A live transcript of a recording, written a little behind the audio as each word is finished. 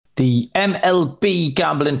The MLB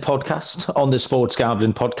Gambling Podcast on the Sports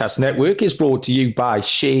Gambling Podcast Network is brought to you by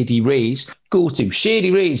Shady Rays. Go to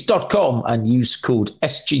shadyrays.com and use code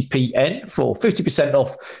SGPN for 50%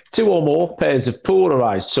 off 2 or more pairs of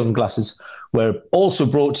polarized sunglasses. We're also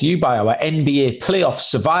brought to you by our NBA Playoff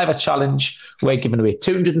Survivor Challenge. We're giving away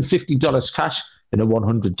 $250 cash and a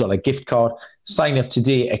 $100 gift card. Sign up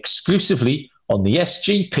today exclusively on the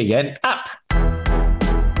SGPN app.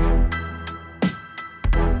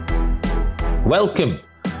 Welcome,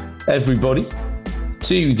 everybody,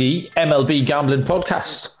 to the MLB Gambling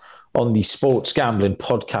Podcast on the Sports Gambling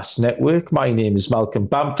Podcast Network. My name is Malcolm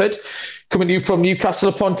Bamford, coming to you from Newcastle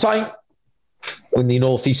upon Tyne in the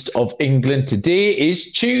northeast of England. Today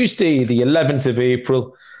is Tuesday, the 11th of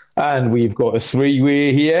April, and we've got a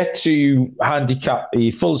three-way here to handicap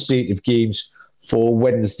a full slate of games for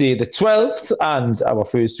Wednesday the 12th. And our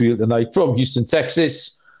first wheel tonight from Houston,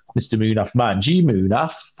 Texas, Mr. Munaf Manji.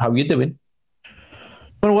 Munaf, how are you doing?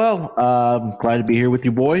 Doing well. Glad to be here with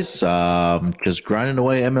you boys. Just grinding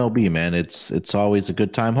away MLB, man. It's always a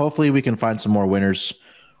good time. Hopefully we can find some more winners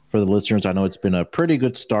for the listeners. I know it's been a pretty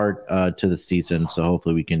good start to the season, so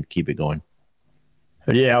hopefully we can keep it going.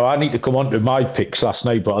 Yeah, well, I need to come on to my picks last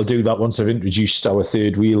night, but I'll do that once I've introduced our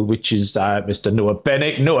third wheel, which is Mr. Noah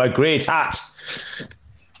Bennett. Noah, great hat.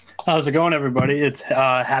 How's it going, everybody? It's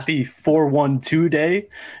happy 412 day,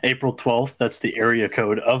 April 12th. That's the area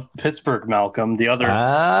code of Pittsburgh, Malcolm. The other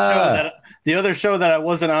show that I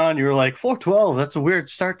wasn't on, you were like, 412, that's a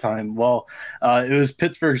weird start time. Well, it was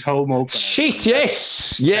Pittsburgh's home opener. Shit,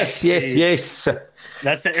 yes.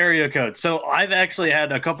 That's the area code. So I've actually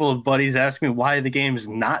had a couple of buddies ask me why the game's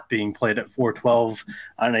not being played at 4:12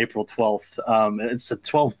 on April 12th. It's a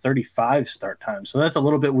 12:35 start time. So that's a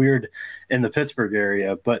little bit weird in the Pittsburgh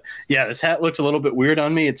area. But yeah, this hat looks a little bit weird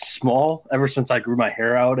on me. It's small. Ever since I grew my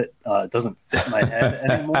hair out, it doesn't fit my head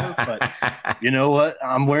anymore. But you know what?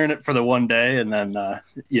 I'm wearing it for the one day, and then,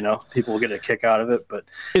 people will get a kick out of it. But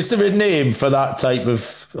is there a name for that type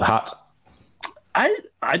of hat?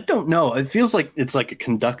 I don't know. It feels like it's like a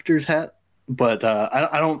conductor's hat, but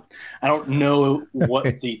I don't know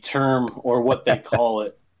what the term or what they call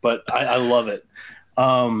it, but I love it.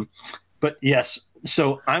 But yes,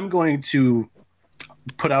 so I'm going to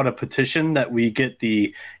put out a petition that we get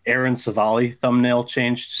the Aaron Savali thumbnail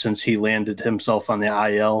changed since he landed himself on the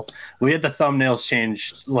IL. We had the thumbnails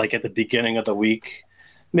changed like at the beginning of the week.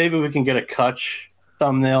 Maybe we can get a Kutch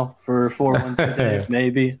thumbnail for 4-1 today.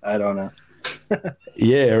 Maybe. I don't know.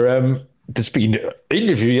 Yeah, there's been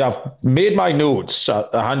interview. I've made my notes. I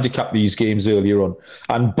handicapped these games earlier on,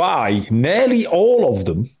 and by nearly all of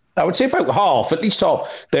them, I would say about half, at least half,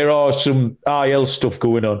 there are some IL stuff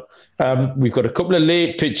going on. We've got a couple of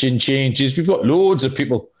late pitching changes. We've got loads of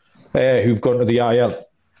people who've gone to the IL.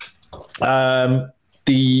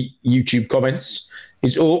 The YouTube comments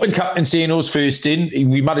is open. Captain Sano's first in.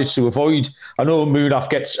 We managed to avoid. I know Munaf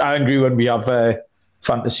gets angry when we have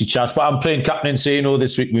fantasy chats, but I'm playing Captain Insano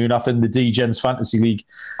this week, Munaf, in the D-Gens Fantasy League.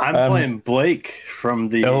 I'm playing Blake from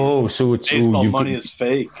the so it's Baseball Money is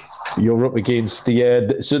Fake. You're up against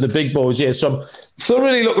the big boys, yeah. So I'm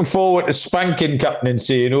thoroughly looking forward to spanking Captain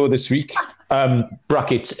Insano this week.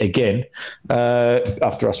 Brackets again,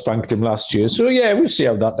 after I spanked him last year. So yeah, we'll see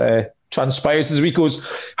how that transpires as the week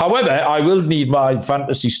goes. However, I will need my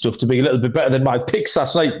fantasy stuff to be a little bit better than my picks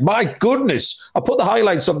last night. My goodness, I put the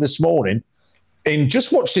highlights on this morning. And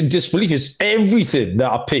just watched in disbelief is everything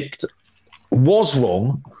that I picked was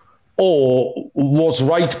wrong or was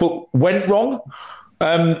right but went wrong.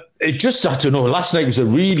 I don't know. Last night was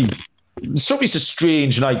a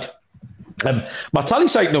strange night. My tally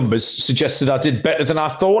site numbers suggested I did better than I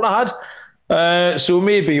thought I had. So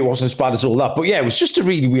maybe it wasn't as bad as all that. But yeah, it was just a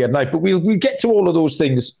really weird night. But we'll get to all of those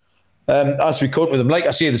things as we cut with them. Like I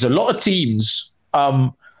say, there's a lot of teams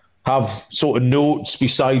have sort of notes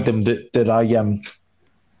beside them that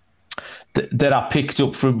I picked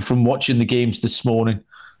up from watching the games this morning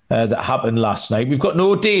that happened last night. We've got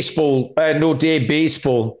no day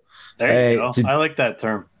baseball. There you go. I like that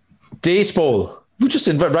term. Baseball. We just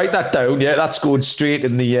write that down. Yeah, that's going straight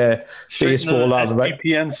in the baseball album, right?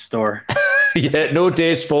 VPN store. Yeah, no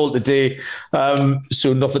baseball today.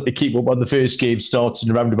 So nothing to keep up on. The first game starts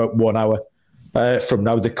in around about 1 hour. From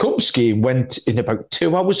now. The Cubs game went in about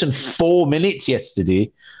 2 hours and 4 minutes yesterday.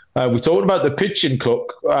 We talked about the pitching clock,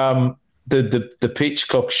 the pitch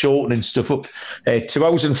clock shortening stuff up 2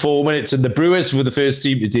 hours and 4 minutes, and the Brewers were the first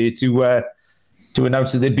team today to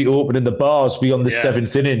announce that they'd be opening the bars beyond the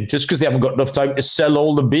seventh inning, just because they haven't got enough time to sell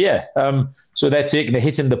all the beer. So they're taking a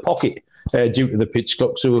hit in the pocket due to the pitch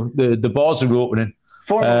clock. So the bars are opening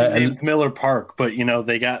Formerly named Miller Park, but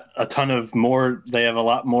they got a ton of more. They have a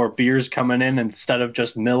lot more beers coming in instead of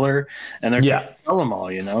just Miller, and they're trying to sell them all.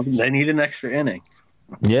 They need an extra inning.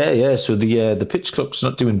 Yeah. So the pitch clock's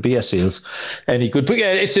not doing beer sales any good. But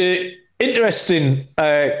yeah, it's a interesting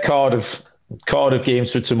card of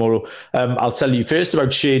games for tomorrow. I'll tell you first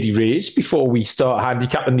about Shady Rays before we start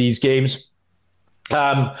handicapping these games.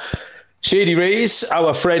 Shady Rays,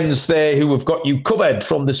 our friends there who have got you covered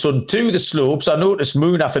from the sun to the slopes. I noticed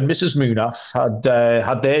Moonaf and Mrs. Moonaf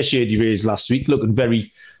had their Shady Rays last week, looking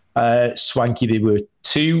very swanky. They were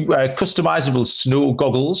two customizable snow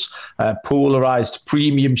goggles, polarized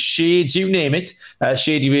premium shades, you name it.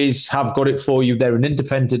 Shady Rays have got it for you. They're an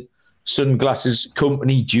independent sunglasses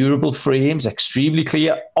company, durable frames, extremely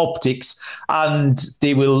clear optics, and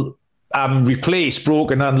they will replace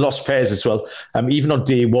broken and lost pairs as well. Even on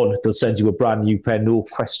day one, they'll send you a brand new pair, no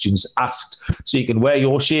questions asked. So you can wear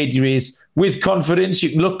your Shady Rays with confidence. You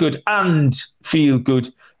can look good and feel good.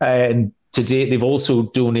 And to date, they've also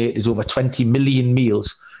donated over 20 million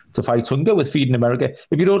meals to fight hunger with Feeding America.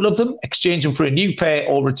 If you don't love them, exchange them for a new pair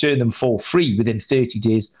or return them for free within 30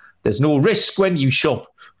 days. There's no risk when you shop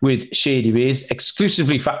with Shady Rays.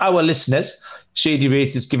 Exclusively for our listeners, Shady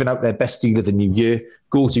Rays is giving out their best deal of the new year.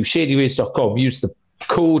 Go to shadyrays.com, use the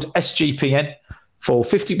code SGPN for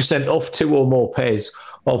 50% off 2 or more pairs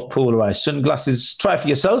of polarized sunglasses. Try for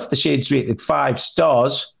yourself. The shade's rated 5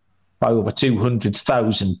 stars by over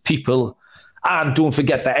 200,000 people. And don't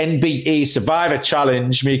forget the NBA Survivor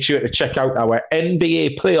Challenge. Make sure to check out our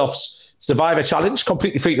NBA Playoffs Survivor Challenge,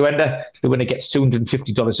 completely free to enter. The winner gets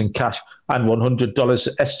 $250 in cash and $100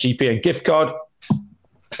 SGPN gift card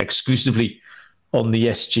exclusively on the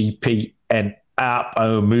SGPN app.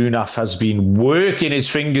 Moonaf has been working his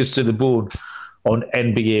fingers to the bone on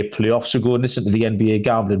NBA playoffs. So go and listen to the NBA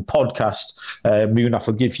Gambling podcast. Moonaf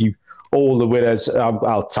will give you all the winners.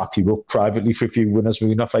 I'll tap you up privately for a few winners,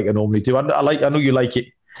 Moonaf, like I normally do. I know you like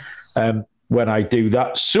it when I do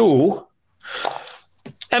that. So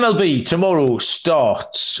MLB tomorrow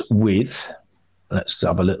starts with, let's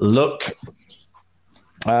have a little look.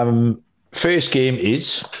 First game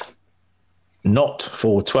is not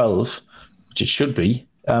 4:12, which it should be.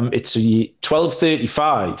 It's a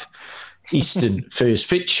 12:35 Eastern first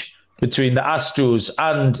pitch between the Astros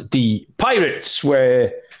and the Pirates,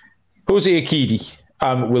 where Jose Urquidy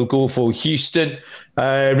will go for Houston.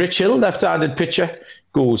 Rich Hill, left-handed pitcher,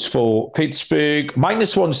 goes for Pittsburgh.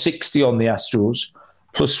 Minus 160 on the Astros,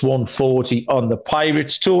 plus 140 on the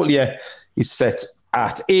Pirates. Total is set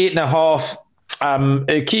at 8.5.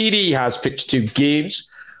 Urquidy has pitched 2 games.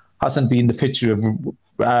 Hasn't been the pitcher of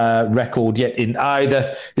record yet in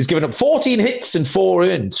either. He's given up 14 hits and 4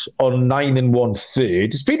 earned on 9 1/3.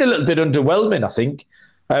 It's been a little bit underwhelming, I think.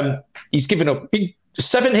 He's given up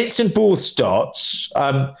 7 hits in both starts.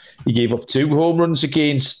 He gave up 2 home runs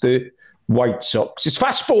against the White Sox. His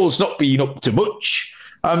fastball's not been up to much.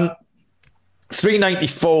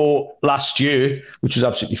 394 last year, which was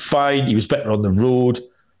absolutely fine. He was better on the road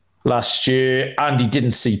last year, and he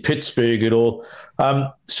didn't see Pittsburgh at all.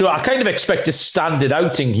 So I kind of expect a standard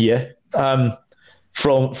outing here from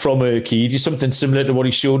Urquidy, something similar to what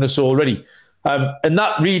he's shown us already. And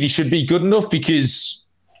that really should be good enough, because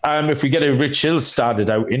if we get a Rich Hill standard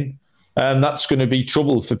outing, that's going to be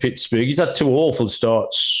trouble for Pittsburgh. He's had 2 awful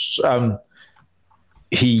starts.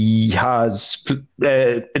 He has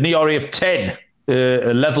an ERA of 10,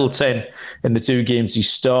 a level 10 in the 2 games he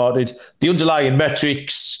started. The underlying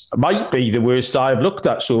metrics might be the worst I've looked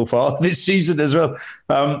at so far this season as well.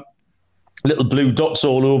 Little blue dots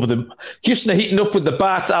all over them. Houston are heating up with the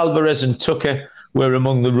bat. Alvarez and Tucker were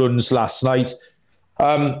among the runs last night.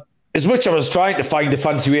 As much as I was trying to find a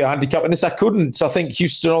fancy way of handicapping this, I couldn't. I think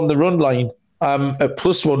Houston on the run line at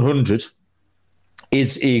plus 100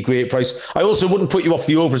 is a great price. I also wouldn't put you off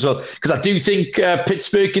the over as well, because I do think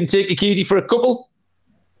Pittsburgh can take Urquidy for a couple.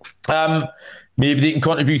 Maybe they can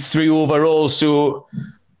contribute 3 overall. So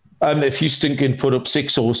if Houston can put up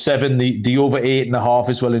 6 or 7, the over 8.5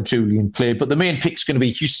 is well and truly in play. But the main pick's going to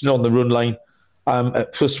be Houston on the run line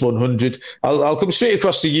at plus 100. I'll come straight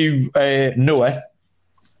across to you, Noah.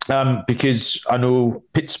 Because I know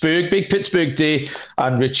Pittsburgh, big Pittsburgh day,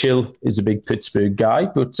 and Rich Hill is a big Pittsburgh guy,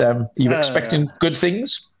 but you're expecting good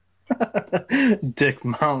things? Dick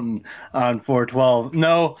Mountain on 412.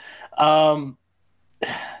 No.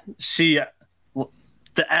 See,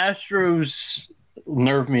 the Astros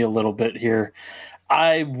nerve me a little bit here.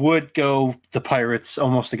 I would go the Pirates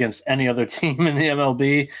almost against any other team in the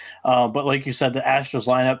MLB. But like you said, the Astros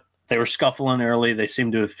lineup, they were scuffling early. They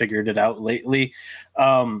seem to have figured it out lately.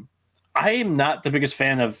 I am not the biggest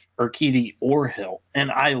fan of Urquidy or Hill,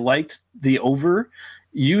 and I liked the over.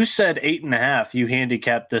 You said 8.5. You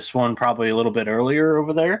handicapped this one probably a little bit earlier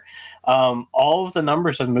over there. All of the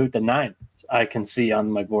numbers have moved to 9. I can see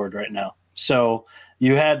on my board right now. So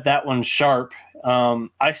you had that one sharp.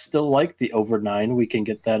 I still like the over 9. We can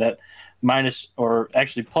get that at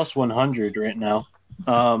plus 100 right now.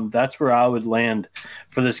 That's where I would land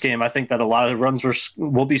for this game. I think that a lot of runs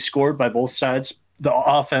will be scored by both sides. The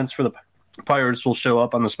offense for the Pirates will show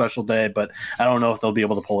up on the special day, but I don't know if they'll be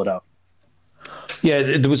able to pull it out. Yeah,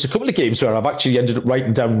 there was a couple of games where I've actually ended up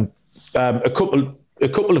writing down a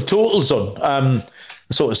couple of totals on.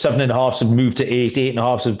 Sort of 7.5s have moved to 8,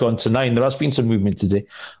 8.5s have gone to 9. There has been some movement today.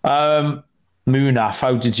 Munaf,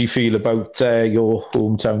 how did you feel about your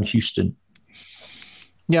hometown Houston?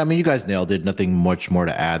 Yeah, I mean, you guys nailed it. Nothing much more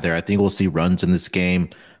to add there. I think we'll see runs in this game.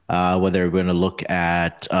 Whether we're going to look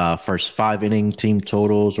at first 5-inning team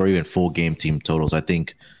totals or even full game team totals, I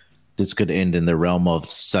think this could end in the realm of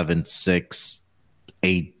 7-6,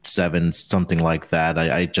 8-7, something like that.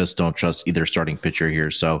 I just don't trust either starting pitcher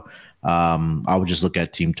here. So I would just look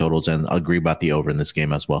at team totals and agree about the over in this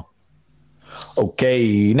game as well.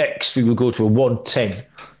 Okay, next we will go to a 1:10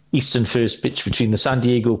 Eastern first pitch between the San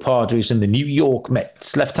Diego Padres and the New York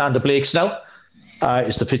Mets. Left-hander Blake Snell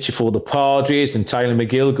is the pitcher for the Padres, and Tyler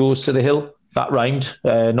McGill goes to the hill. That rhymed,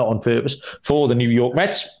 not on purpose, for the New York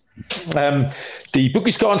Mets. The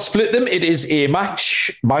bookies can't split them. It is a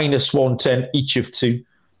match, -110 each of 2.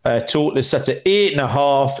 Total is set at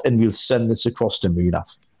 8.5, and we'll send this across to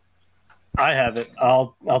Munaf. I have it.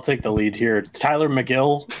 I'll take the lead here. Tyler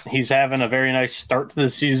McGill, he's having a very nice start to the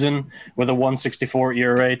season with a 1.64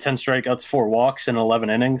 ERA, 10 strikeouts, 4 walks in 11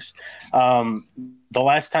 innings. The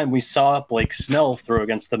last time we saw Blake Snell throw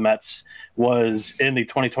against the Mets was in the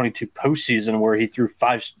 2022 postseason, where he threw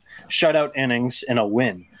 5 shutout innings in a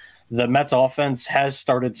win. The Mets offense has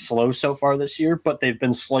started slow so far this year, but they've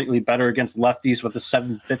been slightly better against lefties with a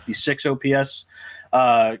 756 OPS.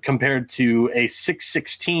 Compared to a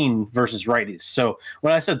 616 versus righties. So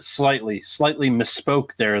when I said slightly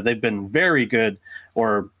misspoke there. They've been very good,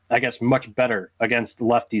 or I guess much better against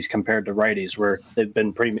lefties compared to righties, where they've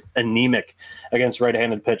been pretty anemic against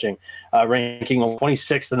right-handed pitching, ranking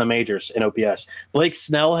 26th in the majors in OPS. Blake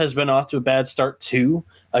Snell has been off to a bad start too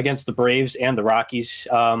against the Braves and the Rockies.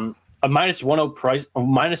 A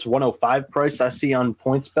 -105 price I see on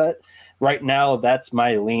PointsBet. Right now, that's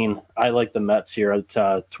my lean. I like the Mets here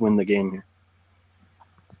to win the game here.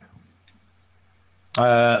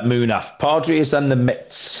 Munaf, Padres and the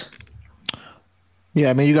Mets.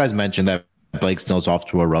 Yeah, I mean, you guys mentioned that Blake Snell's off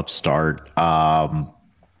to a rough start. I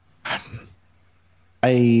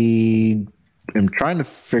am trying to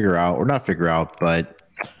but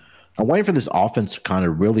I'm waiting for this offense to kind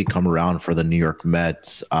of really come around for the New York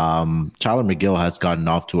Mets. Tyler McGill has gotten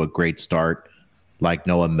off to a great start. Like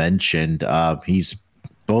Noah mentioned, he's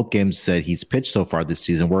both games that he's pitched so far this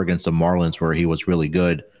season were against the Marlins, where he was really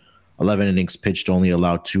good. 11 innings pitched, only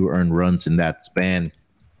allowed 2 earned runs in that span.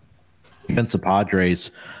 Against the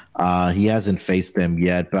Padres, he hasn't faced them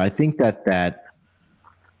yet, but I think that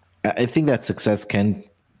success can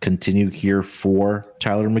continue here for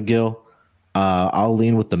Tyler McGill. I'll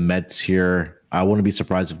lean with the Mets here. I wouldn't be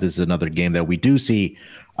surprised if this is another game that we do see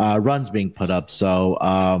runs being put up. So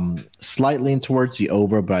slight lean towards the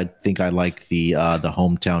over, but I think I like the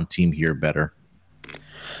hometown team here better.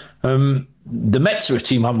 The Mets are a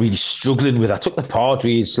team I'm really struggling with. I took the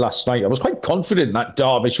Padres last night. I was quite confident in that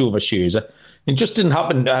Darvish over Scherzer. It just didn't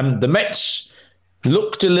happen. The Mets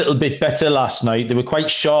looked a little bit better last night. They were quite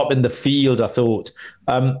sharp in the field, I thought.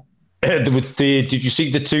 Did you see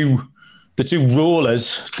the two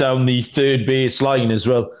rollers down the third base line as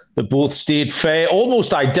well? They both stayed fair,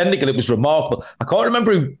 almost identical. It was remarkable. I can't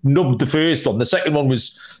remember who nubbed the first one. The second one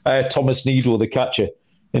was Thomas Needle, the catcher.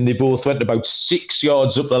 And they both went about 6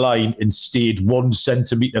 yards up the line and stayed 1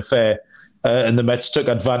 centimetre fair. And the Mets took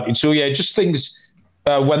advantage. So, yeah, just things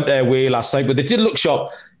went their way last night. But they did look sharp.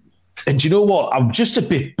 And you know what? I'm just a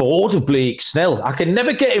bit bored of Blake Snell. I can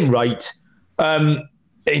never get him right.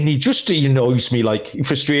 And he annoys me, like, he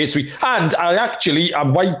frustrates me. And I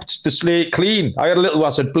wiped the slate clean. I had a little, I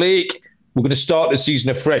said, Blake, we're going to start the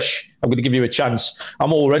season afresh. I'm going to give you a chance.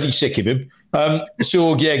 I'm already sick of him.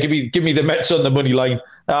 So, yeah, give me the Mets on the money line,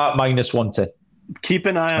 -110. Keep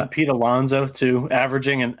an eye on Pete Alonso, too,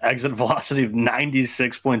 averaging an exit velocity of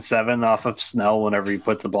 96.7 off of Snell whenever he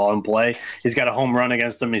puts the ball in play. He's got a home run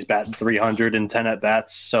against him. He's batting 310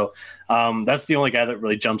 at-bats. So that's the only guy that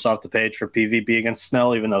really jumps off the page for PVB against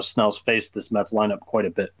Snell, even though Snell's faced this Mets lineup quite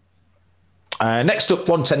a bit. Next up,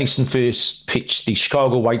 1:10 Eastern first pitch, the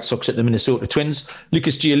Chicago White Sox at the Minnesota Twins.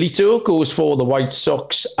 Lucas Giolito goes for the White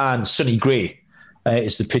Sox, and Sonny Gray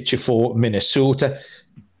is the pitcher for Minnesota.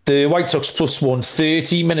 The White Sox plus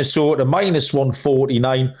 130, Minnesota minus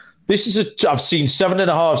 149. This is I've seen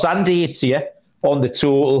 7.5s and 8s here on the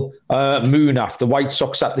total. Moon after the White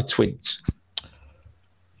Sox at the Twins.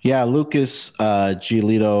 Yeah, Lucas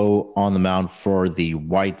Giolito on the mound for the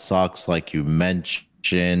White Sox, like you mentioned.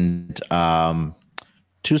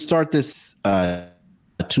 Two starts this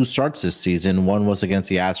season. One was against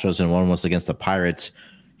the Astros and one was against the Pirates.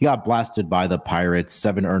 He got blasted by the Pirates,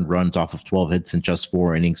 7 earned runs off of 12 hits in just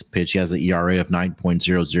 4 innings pitched. He has an ERA of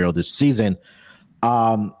 9.00 this season.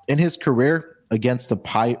 In his career against the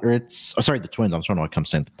the Twins. I'm sorry, I come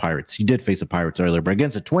saying the Pirates. He did face the Pirates earlier, but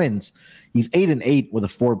against the Twins, he's 8-8 with a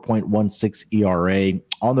 4.16 ERA.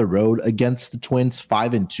 On the road against the Twins,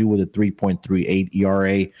 5-2 with a 3.38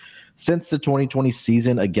 ERA. Since the 2020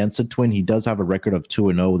 season against the Twin, he does have a record of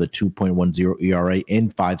 2-0 with a 2.10 ERA in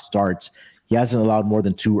 5 starts. He hasn't allowed more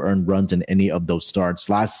than 2 earned runs in any of those starts.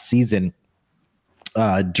 Last season,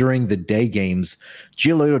 during the day games,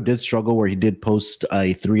 Giolito did struggle where he did post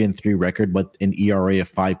a 3-3 record, but an ERA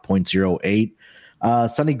of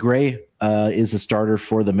 5.08. Sonny Gray is a starter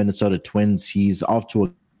for the Minnesota Twins. He's off to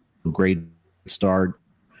a great start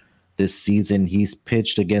this season. He's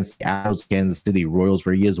pitched against the Astros, Kansas City Royals,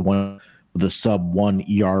 where he is one with a sub-1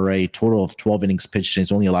 ERA, total of 12 innings pitched, and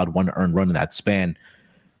he's only allowed 1 earned run in that span.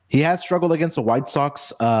 He has struggled against the White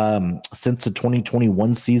Sox since the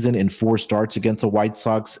 2021 season in 4 starts against the White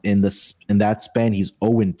Sox. In that span, he's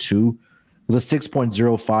 0-2 with a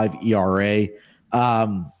 6.05 ERA.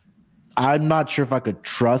 I'm not sure if I could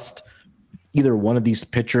trust either one of these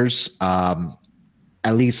pitchers,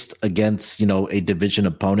 at least against a division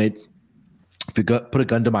opponent. If you put a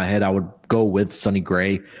gun to my head, I would go with Sonny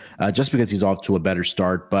Gray just because he's off to a better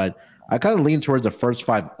start. But I kind of lean towards the first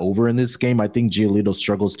 5 over in this game. I think Giolito's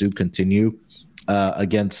struggles do continue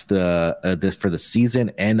against for the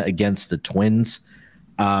season and against the Twins.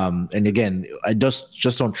 And again, I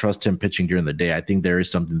just don't trust him pitching during the day. I think there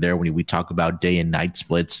is something there when we talk about day and night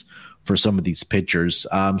splits for some of these pitchers.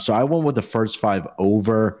 So I went with the first 5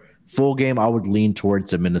 over. Full game, I would lean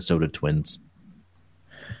towards the Minnesota Twins.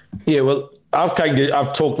 Yeah, well,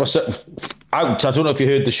 I've talked myself out. I don't know if you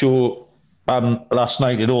heard the show last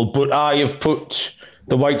night at all, but I have put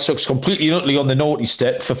the White Sox completely and utterly on the naughty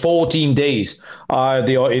step for 14 days.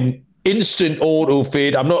 They are in instant auto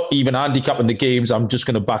fade. I'm not even handicapping the games. I'm just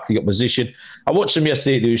going to back the opposition. I watched them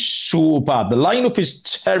yesterday. They were so bad. The lineup is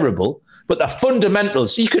terrible, but the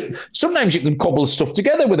fundamentals, sometimes you can cobble stuff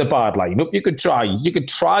together with a bad lineup. You could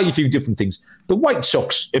try a few different things. The White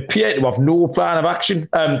Sox appear to have no plan of action.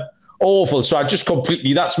 Awful. So I just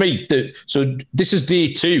that's me. So this is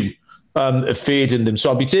day 2 of fading them. So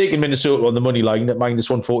I'll be taking Minnesota on the money line at minus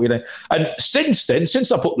 149. And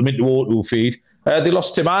since I put them into auto fade, they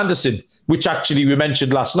lost Tim Anderson, which actually we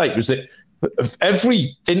mentioned last night, was that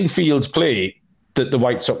every infield play that the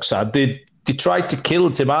White Sox had, they tried to kill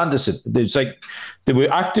Tim Anderson. It's like they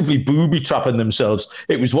were actively booby trapping themselves.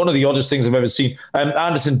 It was one of the oddest things I've ever seen.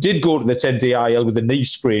 Anderson did go to the 10-day IL with a knee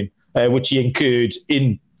sprain, which he incurred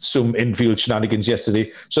in some infield shenanigans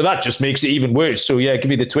yesterday. So that just makes it even worse. So yeah, give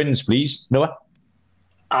me the Twins, please. Noah?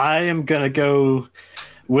 I am going to go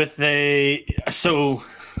with so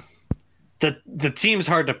the team's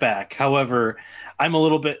hard to back. However, I'm a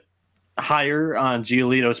little bit higher on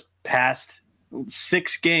Giolito's past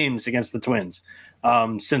 6 games against the Twins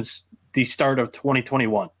since the start of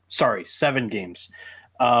 2021. Sorry, 7 games.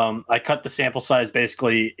 I cut the sample size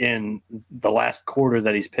basically in the last quarter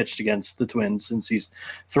that he's pitched against the Twins, since he's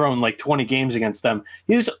thrown like 20 games against them.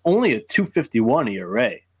 He's only a 2.51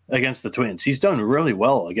 ERA against the Twins. He's done really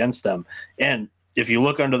well against them. And if you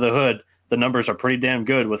look under the hood, the numbers are pretty damn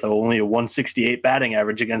good, with only a 168 batting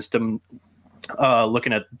average against him,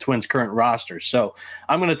 looking at the Twins' current roster. So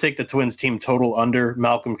I'm going to take the Twins team total under.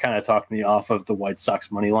 Malcolm kind of talked me off of the White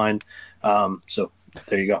Sox money line. So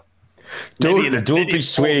there you go. Don't be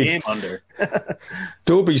swayed.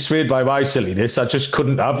 Don't be swayed by my silliness. I just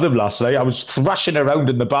couldn't have them last night. I was thrashing around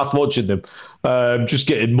in the bath watching them, just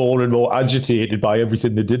getting more and more agitated by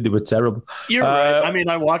everything they did. They were terrible. You're right. I mean,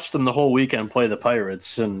 I watched them the whole weekend play the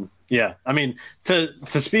Pirates, and yeah, I mean, to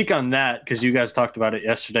speak on that, because you guys talked about it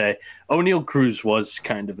yesterday, O'Neal Cruz was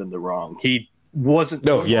kind of in the wrong. He wasn't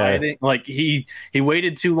sliding. Yeah. Like he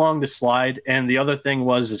waited too long to slide. And the other thing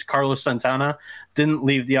is Carlos Santana didn't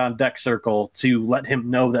leave the on deck circle to let him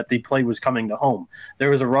know that the play was coming to home. There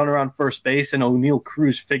was a runner on first base, and O'Neal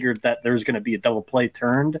Cruz figured that there was going to be a double play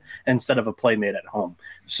turned instead of a play made at home.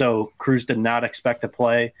 So Cruz did not expect a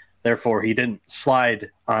play. Therefore, he didn't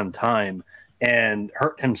slide on time and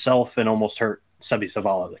hurt himself and almost hurt Sebi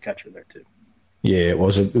Savala, the catcher, there too. Yeah, it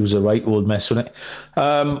was a right old mess, wasn't it?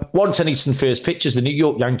 1:10 Eastern first pitch is the New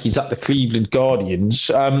York Yankees at the Cleveland Guardians.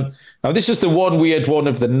 Now, this is the one weird one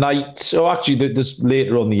of the night. Oh, actually, there's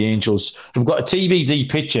later on the Angels. We've got a TBD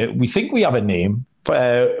pitcher. We think we have a name,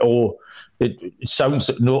 or it sounds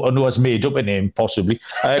Noah's made up a name, possibly.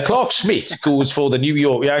 Clark Schmidt goes for the New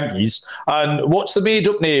York Yankees. And what's the made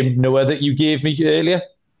up name, Noah, that you gave me earlier?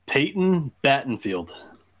 Peyton Battenfield.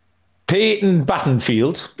 Peyton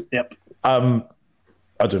Battenfield. Yep.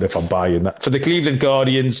 I don't know if I'm buying that. For the Cleveland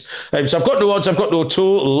Guardians. So I've got no odds, I've got no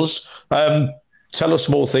totals. Tell us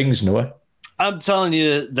more things, Noah. I'm telling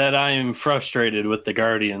you that I am frustrated with the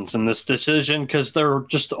Guardians in this decision because they're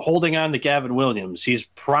just holding on to Gavin Williams. He's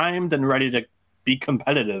primed and ready to be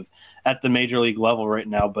competitive at the major league level right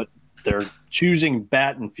now, but they're choosing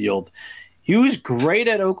Battenfield. He was great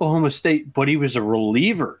at Oklahoma State, but he was a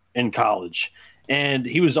reliever in college. And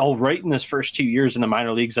he was all right in his first 2 years in the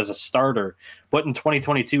minor leagues as a starter. But in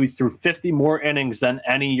 2022, he threw 50 more innings than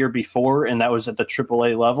any year before, and that was at the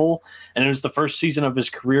AAA level. And it was the first season of his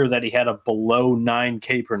career that he had a below 9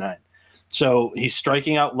 K per nine. So he's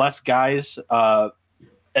striking out less guys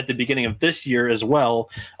at the beginning of this year as well.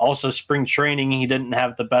 Also, spring training, he didn't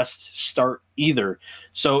have the best start either.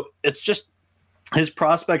 So it's just his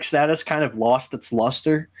prospect status kind of lost its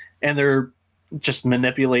luster, and they're just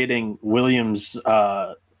manipulating Williams'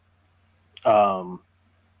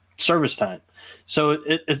 service time. So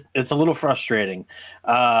it's a little frustrating.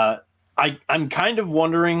 I'm kind of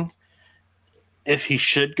wondering if he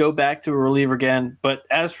should go back to a reliever again. But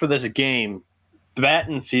as for this game,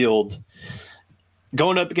 Battenfield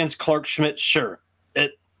going up against Clark Schmidt, sure.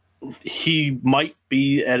 He might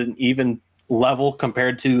be at an even level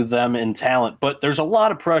compared to them in talent, but there's a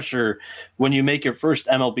lot of pressure when you make your first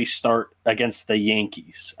MLB start against the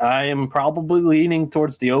Yankees. I am probably leaning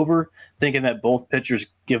towards the over, thinking that both pitchers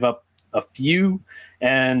give up a few,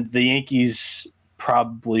 and the Yankees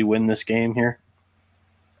probably win this game here.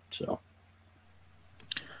 So,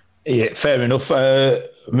 yeah, fair enough.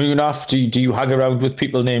 Munaf, do you hang around with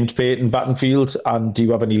people named Peyton Battenfield, and do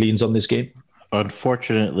you have any leans on this game?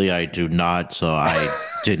 Unfortunately, I do not. So I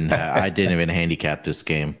didn't even handicap this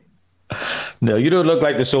game. No, you don't look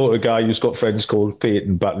like the sort of guy who's got friends called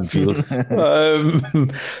Peyton Battenfield.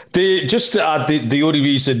 Just to add, the only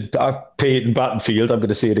reason Peyton Battenfield, I'm going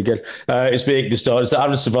to say it again, is making the start is that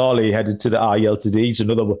Aaron Savali headed to the IL today. He's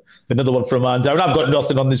another one from a man down. I've got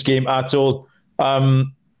nothing on this game at all. Bugger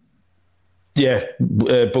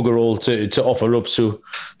all to offer up, so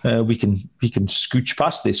we can scooch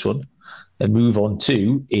past this one and move on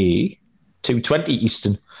to a 2:20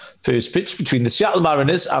 Eastern first pitch between the Seattle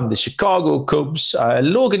Mariners and the Chicago Cubs.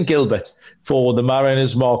 Logan Gilbert for the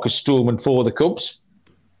Mariners, Marcus Stroman for the Cubs.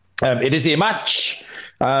 It is a match,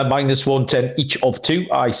 -110 each of two.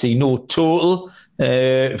 I see no total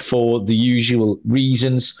for the usual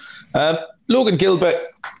reasons. Logan Gilbert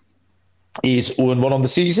is 0-1 on the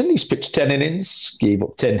season. He's pitched 10 innings, gave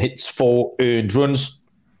up 10 hits, 4 earned runs.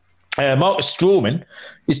 Marcus Stroman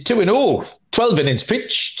is 2-0, 12 innings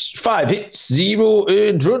pitched, 5 hits, 0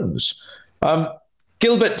 earned runs.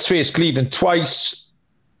 Gilbert's faced Cleveland twice.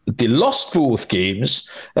 They lost both games.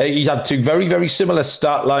 He had two very, very similar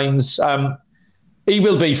stat lines. He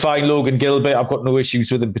will be fine, Logan Gilbert. I've got no issues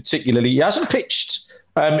with him particularly. He hasn't pitched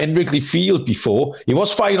in Wrigley Field before. He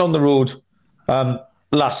was fine on the road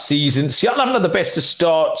last season. Seattle haven't had the best of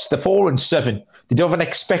starts. They're 4-7. They do have an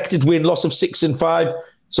expected win-loss of 6-5.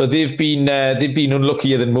 So they've been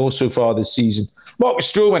unluckier than most so far this season. Marcus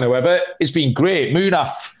Stroman, however, has been great. Munaf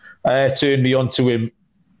turned me onto him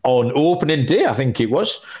on opening day, I think it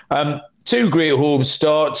was. 2 great home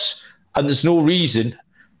starts, and there's no reason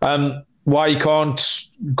why he can't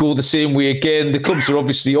go the same way again. The Cubs are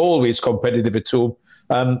obviously always competitive at home.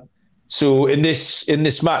 So in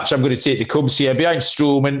this match, I'm going to take the Cubs here. Behind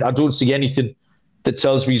Stroman, I don't see anything that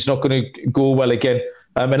tells me he's not going to go well again.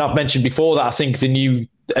 And I've mentioned before that I think the new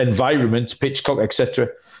environment, pitch clock, etc.,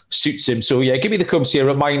 suits him. So yeah, give me the Cubs here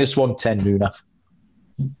at -110, Munaf.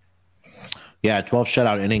 Yeah, 12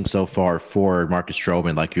 shutout innings so far for Marcus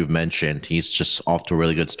Stroman, like you've mentioned. He's just off to a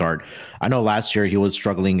really good start. I know last year he was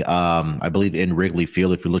struggling, I believe, in Wrigley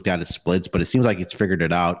Field if you looked at his splits, but it seems like he's figured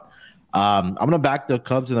it out. I'm going to back the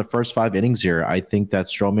Cubs in the first 5 innings here. I think that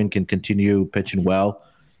Stroman can continue pitching well,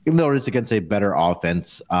 even though it is against a better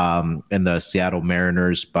offense in the Seattle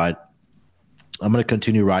Mariners. But I'm going to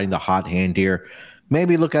continue riding the hot hand here.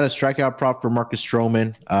 Maybe look at a strikeout prop for Marcus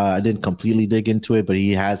Stroman. I didn't completely dig into it, but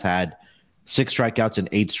he has had 6 strikeouts and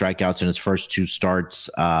 8 strikeouts in his first 2 starts,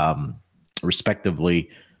 respectively.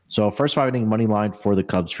 So first 5 inning money line for the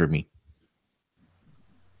Cubs for me.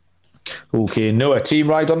 Okay, Noah, team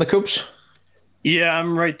ride on the Cubs? Yeah,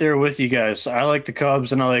 I'm right there with you guys. I like the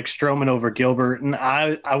Cubs, and I like Stroman over Gilbert. And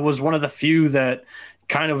I was one of the few that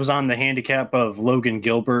kind of was on the handicap of Logan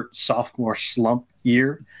Gilbert sophomore slump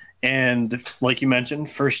year. And like you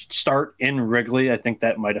mentioned, first start in Wrigley, I think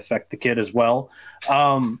that might affect the kid as well.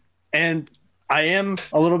 And I am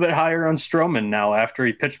a little bit higher on Stroman now after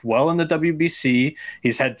he pitched well in the WBC.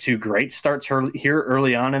 He's had 2 great starts here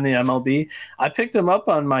early on in the MLB. I picked him up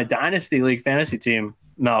on my Dynasty League fantasy team,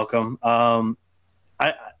 Malcolm. I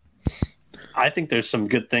think there's some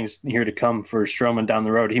good things here to come for Stroman down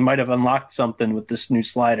the road. He might have unlocked something with this new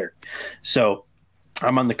slider. So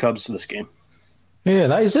I'm on the Cubs for this game. Yeah,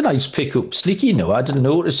 that is a nice pickup. Sneaky, no, I didn't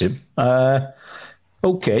notice him.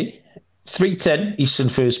 Okay. 3:10 Eastern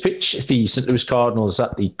first pitch. The St. Louis Cardinals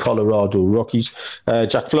at the Colorado Rockies.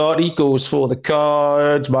 Jack Flaherty goes for the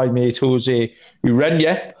Cards. My mate Jose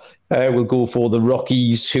Urena will go for the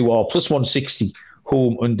Rockies, who are plus 160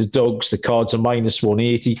 home underdogs. The Cards are minus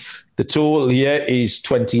 180. The total here is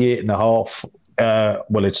 28.5.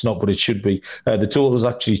 Well, it's not, but it should be. The total is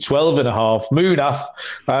actually 12.5. Munaf.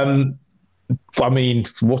 I mean,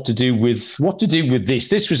 what to do with this?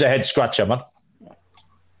 This was a head scratcher, man.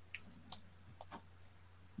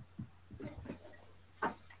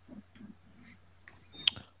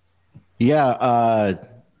 Yeah,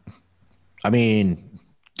 I mean,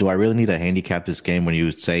 do I really need to handicap this game when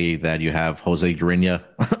you say that you have Jose Urena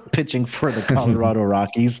pitching for the Colorado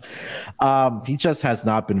Rockies? He just has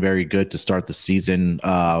not been very good to start the season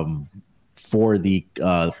for the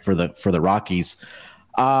Rockies.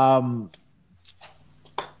 0-2,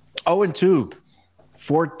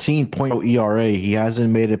 14.0 ERA. He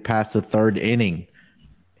hasn't made it past the 3rd inning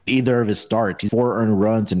either of his starts. He's 4 earned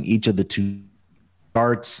runs in each of the 2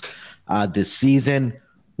 starts this season.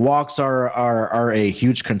 Walks are a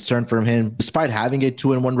huge concern for him. Despite having a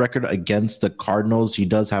 2-1 record against the Cardinals, he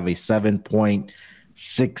does have a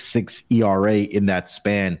 7.66 ERA in that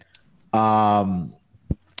span.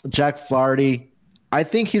 Jack Flaherty, I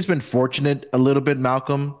think he's been fortunate a little bit,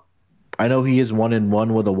 Malcolm. I know he is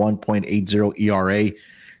 1-1 with a 1.80 ERA.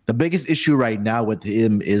 The biggest issue right now with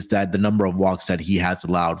him is that the number of walks that he has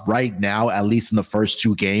allowed. Right now, at least in the first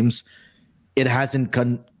 2 games, it hasn't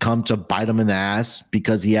come to bite him in the ass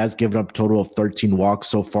because he has given up a total of 13 walks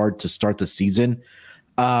so far to start the season.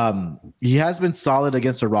 He has been solid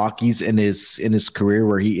against the Rockies in his career,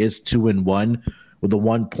 where he is 2-1 with a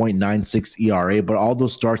 1.96 ERA. But all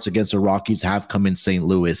those starts against the Rockies have come in St.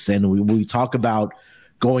 Louis. And when we talk about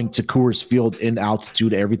going to Coors Field in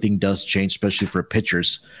altitude, everything does change, especially for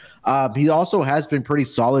pitchers. He also has been pretty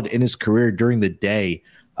solid in his career during the day.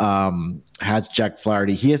 Has Jack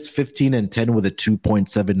Flaherty. He has 15-10 with a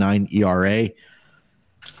 2.79 ERA.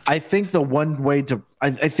 I think the one way to I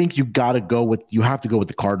think you have to go with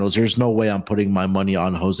the Cardinals. There's no way I'm putting my money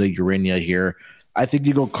on Jose Urena here. I think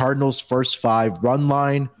you go Cardinals first 5 run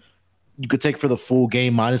line. You could take for the full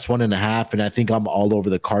game minus 1.5, and I think I'm all over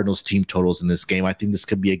the Cardinals team totals in this game. I think this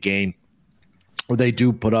could be a game where they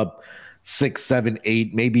do put up 6, 7,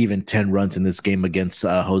 8, maybe even 10 runs in this game against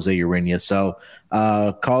Jose Urena. So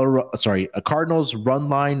a Cardinals run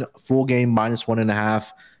line, full game minus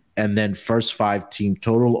 1.5, and then first 5 team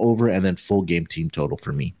total over, and then full game team total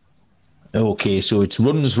for me. Okay, so it's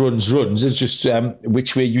runs. It's just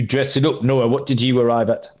which way you dress it up. Noah, what did you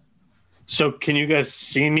arrive at? So can you guys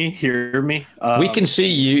see me, hear me? We can see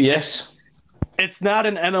you, yes. It's not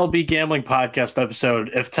an MLB gambling podcast episode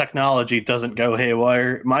if technology doesn't go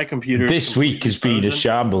haywire. My computer this week has been a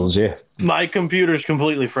shambles, yeah. My computer's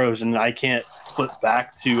completely frozen. I can't flip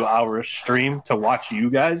back to our stream to watch you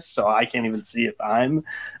guys, so I can't even see if I'm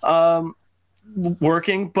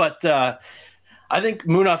working. But I think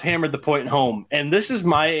Munaf hammered the point home, and this is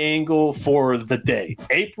my angle for the day.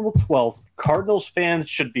 April 12th, Cardinals fans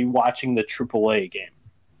should be watching the AAA game.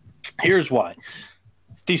 Here's why.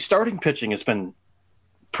 The starting pitching has been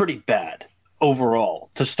pretty bad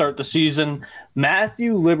overall to start the season.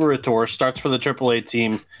 Matthew Liberatore starts for the AAA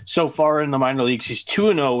team. So far in the minor leagues, he's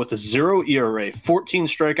 2-0 with a 0 ERA, 14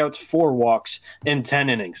 strikeouts, 4 walks in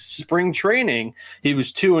 10 innings. Spring training, he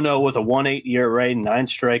was 2-0 with a 1.8 ERA, 9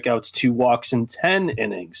 strikeouts, 2 walks in 10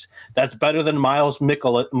 innings. That's better than Miles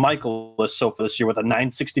Michaelis so far this year with a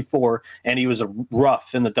 9.64, and he was a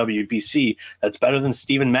rough in the WBC. That's better than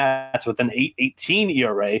Steven Matz with an 8.18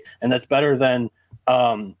 ERA, and that's better than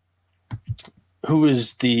who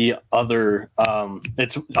is the other?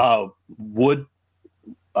 It's Woodford.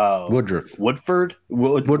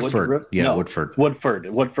 Yeah, Woodford.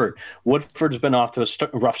 Woodford's been off to a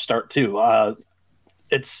rough start too.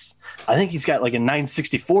 I think he's got like a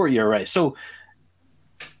 9.64 ERA. So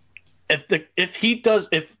if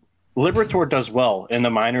Liberatore does well in the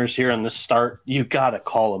minors here in the start, you got to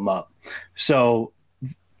call him up. So,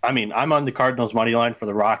 I mean, I'm on the Cardinals money line for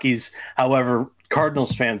the Rockies. However,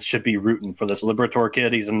 Cardinals fans should be rooting for this Liberatore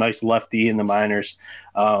kid. He's a nice lefty in the minors.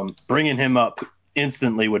 Bringing him up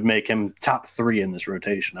instantly would make him top 3 in this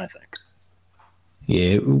rotation, I think.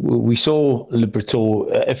 Yeah, we saw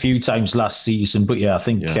Liberatore a few times last season, but yeah, I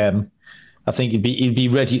think he'd be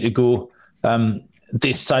ready to go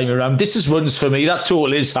this time around. This is runs for me. That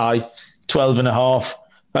total is high, 12.5,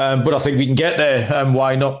 but I think we can get there.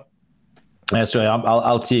 Why not? So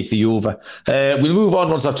I'll take the over. We'll move on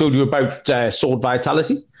once I've told you about sword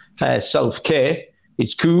vitality, self-care.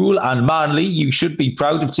 It's cool and manly. You should be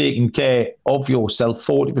proud of taking care of yourself.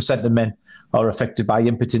 40% of men are affected by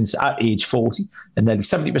impotence at age 40 and nearly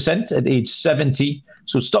 70% at age 70.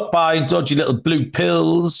 So stop buying dodgy little blue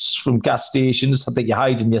pills from gas stations that you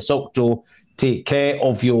hide in your sock drawer. Take care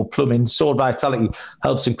of your plumbing. Sword Vitality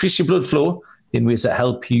helps increase your blood flow in ways that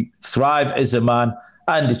help you thrive as a man.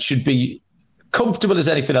 And it should be comfortable as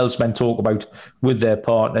anything else men talk about with their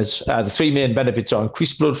partners. The 3 main benefits are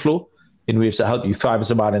increased blood flow in ways that help you thrive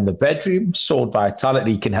as a man in the bedroom. Sword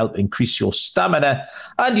Vitality can help increase your stamina,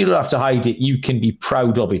 and you don't have to hide it. You can be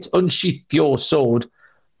proud of it. Unsheath your sword.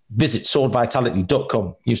 Visit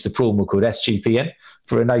swordvitality.com. Use the promo code SGPN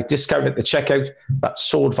for a night discount at the checkout. That's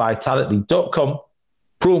swordvitality.com.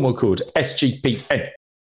 Promo code SGPN.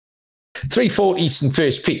 3-4 Eastern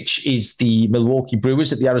first pitch is the Milwaukee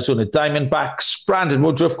Brewers at the Arizona Diamondbacks. Brandon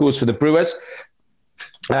Woodruff goes for the Brewers.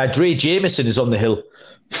 Dre Jameson is on the hill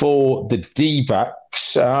for the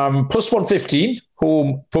D-backs. Plus 115,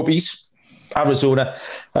 home puppies, Arizona.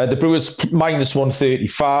 The Brewers minus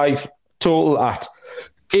 135, total at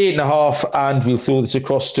 8.5, and we'll throw this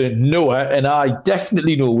across to Noah, and I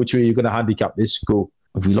definitely know which way you're going to handicap this. Go.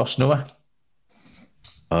 Have we lost Noah?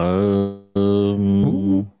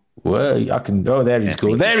 Well, I can. Oh, there he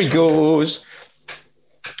goes. There he goes.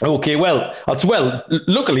 Okay, well,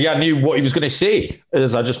 luckily I knew what he was going to say,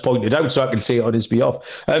 as I just pointed out, so I can say it on his behalf.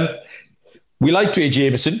 We like Dre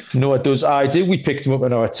Jameson. Noah does, I do. We picked him up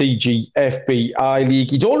in our TGFBI league.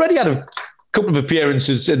 He'd already had a couple of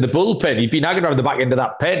appearances in the bullpen. He'd been hanging around the back end of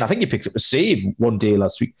that pen. I think he picked up a save one day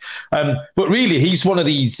last week. But really, he's one of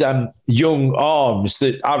these young arms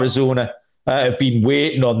that Arizona have been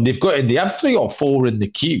waiting on. They have 3 or 4 in the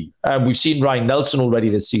queue. We've seen Ryan Nelson already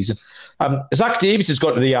this season. Zach Davies has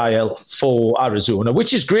got to the IL for Arizona,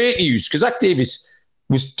 which is great news because Zach Davies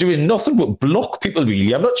was doing nothing but block people,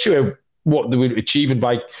 really. I'm not sure what they were achieving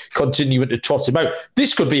by continuing to trot him out.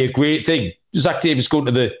 This could be a great thing. Zach Davies going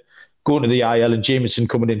to the IL and Jameson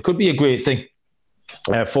coming in could be a great thing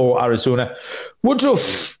for Arizona.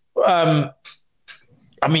 Woodruff,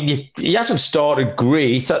 he hasn't started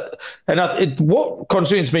great. What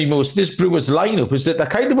concerns me most, this Brewers lineup, is that they're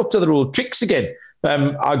kind of up to their old tricks again.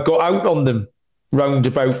 I got out on them round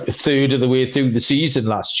about a third of the way through the season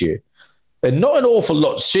last year. And not an awful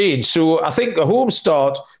lot's changed. So I think a home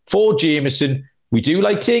start for Jameson. We do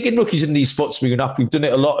like taking rookies in these spots, We've done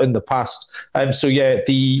it a lot in the past. The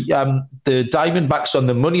Diamondbacks on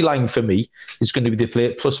the money line for me is going to be the play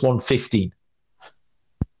at plus 115.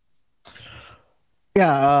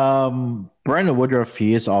 Yeah, Brandon Woodruff,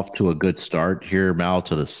 he is off to a good start here, Mal,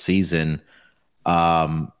 to the season.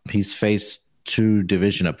 He's faced 2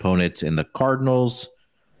 division opponents in the Cardinals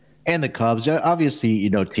and the Cubs. Obviously,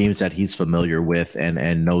 teams that he's familiar with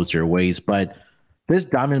and knows their ways. But this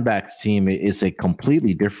Diamondbacks team is a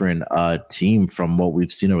completely different team from what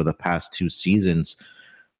we've seen over the past 2 seasons.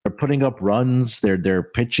 They're putting up runs. They're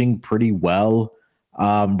pitching pretty well.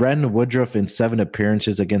 Brandon Woodruff in 7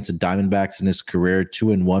 appearances against the Diamondbacks in his career,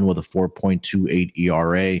 2-1 with a 4.28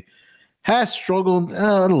 ERA. Has struggled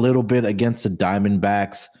a little bit against the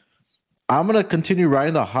Diamondbacks. I'm going to continue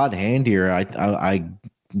riding the hot hand here. I'm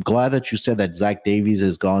glad that you said that Zach Davies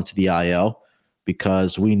has gone to the IL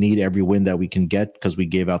because we need every win that we can get because we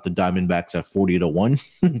gave out the Diamondbacks at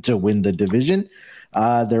 40-1 to win the division.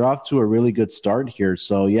 They're off to a really good start here.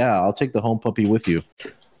 So, yeah, I'll take the home puppy with you.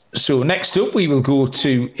 So next up, we will go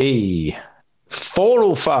to a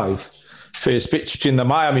 4:05 first pitch between the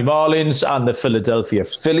Miami Marlins and the Philadelphia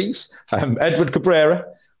Phillies. Edward Cabrera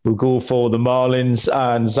will go for the Marlins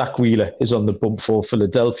and Zach Wheeler is on the bump for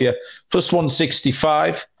Philadelphia. Plus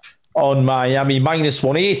 165 on Miami, minus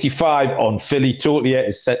 185 on Philly. Total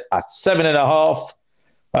is set at 7.5.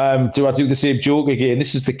 Do I do the same joke again?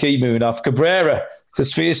 This is the key, Munaf. Cabrera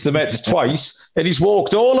has faced the Mets twice, and he's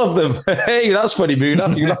walked all of them. Hey, that's funny,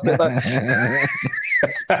 Munaf. You laughed at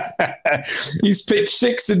that. He's pitched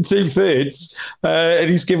 6 2/3, and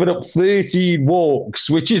he's given up 13 walks,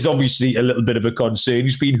 which is obviously a little bit of a concern.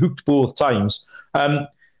 He's been hooked both times.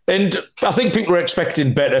 And I think people are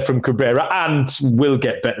expecting better from Cabrera and will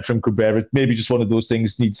get better from Cabrera. Maybe just one of those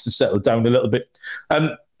things needs to settle down a little bit.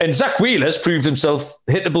 And Zach Wheeler's proved himself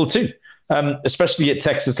hittable too, especially at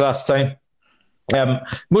Texas last time.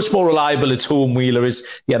 Much more reliable at home, Wheeler is.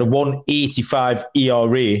 He had a 1.85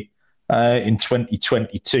 ERA in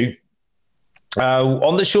 2022.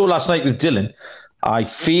 On the show last night with Dylan, I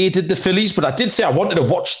faded the Phillies, but I did say I wanted to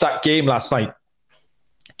watch that game last night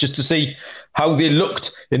just to see how they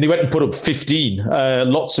looked. And they went and put up 15,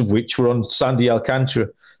 lots of which were on Sandy Alcantara.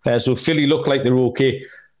 So Philly looked like they're okay.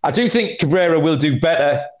 I do think Cabrera will do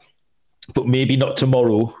better, but maybe not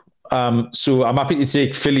tomorrow. So I'm happy to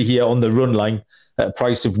take Philly here on the run line at a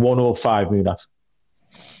price of 105, Munaf.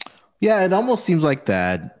 Yeah, it almost seems like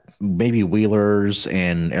that maybe Wheeler's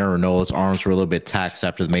and Aaron Nola's arms were a little bit taxed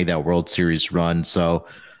after they made that World Series run. So,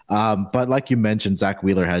 but like you mentioned, Zach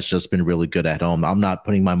Wheeler has just been really good at home. I'm not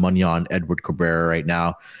putting my money on Edward Cabrera right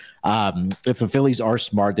now. If the Phillies are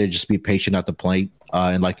smart, they just be patient at the plate.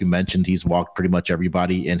 And like you mentioned, he's walked pretty much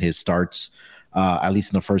everybody in his starts, at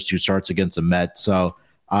least in the first 2 starts against the Mets. So,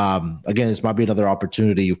 again, this might be another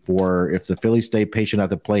opportunity for if the Phillies stay patient at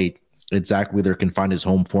the plate, and Zach Wheeler can find his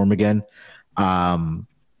home form again.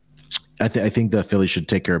 I think the Phillies should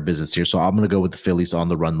take care of business here. So I'm going to go with the Phillies on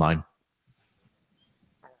the run line.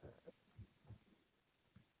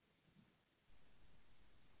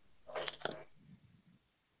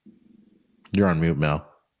 You're on mute, Mel.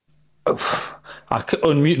 I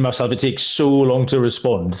unmute myself. It takes so long to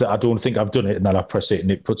respond that I don't think I've done it, and then I press it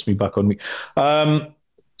and it puts me back on mute.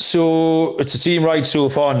 So it's a team ride so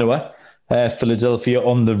far, Noah. Philadelphia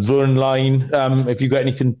on the run line. Have you got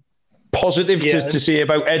anything positive to say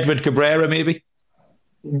about Edward Cabrera, maybe?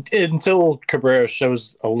 Until Cabrera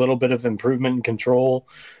shows a little bit of improvement in control,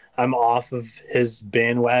 I'm off of his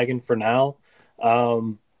bandwagon for now.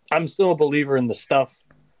 I'm still a believer in the stuff.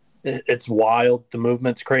 It's wild. The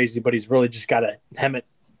movement's crazy, but he's really just got to hem it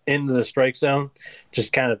into the strike zone,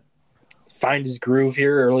 just kind of find his groove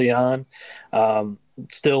here early on.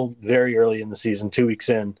 Still very early in the season, 2 weeks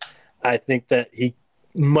in. I think that he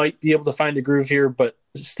might be able to find a groove here, but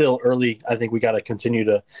still early. I think we got to continue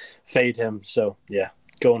to fade him. So, yeah,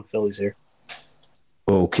 going Phillies here.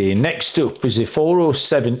 Okay, next up is a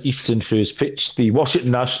 4:07 Eastern first pitch. The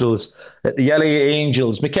Washington Nationals at the LA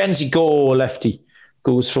Angels. Mackenzie Gore, lefty,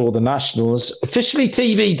 goes for the Nationals. Officially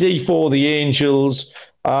TBD for the Angels.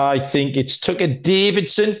 I think it's Tucker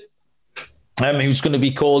Davidson who's going to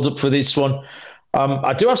be called up for this one.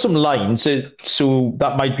 I do have some lines, so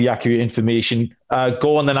that might be accurate information.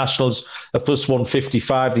 Go on the Nationals, a plus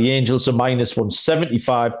 155. The Angels are minus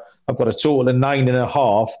 175. I've got a total of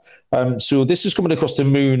 9.5. So this is coming across to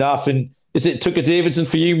Munaf. And is it Tucker Davidson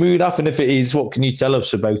for you, Munaf? And if it is, what can you tell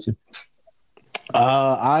us about him?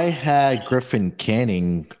 I had Griffin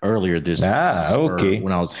Canning earlier this okay.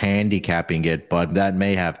 when I was handicapping it, but that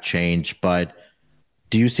may have changed. But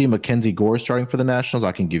do you see Mackenzie Gore starting for the Nationals?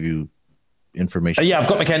 I can give you information. Yeah, I've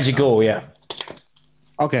got Mackenzie Gore, yeah.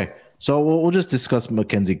 Okay, so we'll just discuss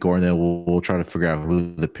Mackenzie Gore, and then we'll try to figure out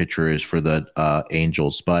who the pitcher is for the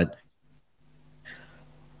Angels. But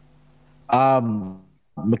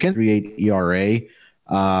Mackenzie 3.8 ERA,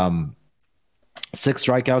 6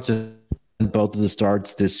 strikeouts in both of the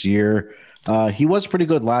starts this year. He was pretty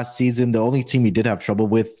good last season. The only team he did have trouble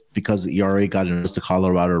with because the ERA got into the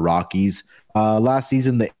Colorado Rockies. Last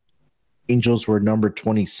season, the Angels were number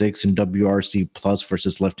 26 in WRC plus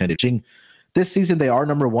versus left-handed pitching. This season, they are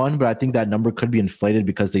number 1, but I think that number could be inflated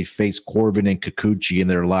because they faced Corbin and Kikuchi in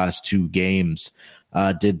their last 2 games,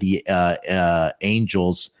 did the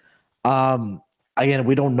Angels. Again,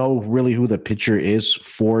 we don't know really who the pitcher is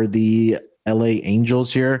for the LA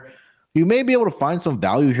Angels here. You may be able to find some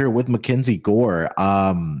value here with Mackenzie Gore.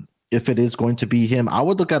 If it is going to be him, I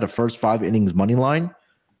would look at a first 5 innings money line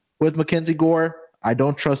with Mackenzie Gore. I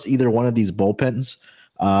don't trust either one of these bullpens,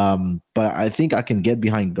 but I think I can get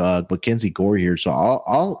behind Mackenzie Gore here. So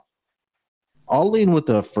I'll lean with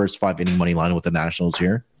the first 5 inning money line with the Nationals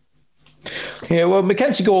here. Yeah, well,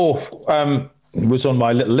 Mackenzie Gore was on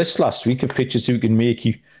my little list last week of pitchers who can make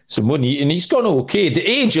you some money, and he's gone okay. The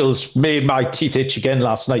Angels made my teeth itch again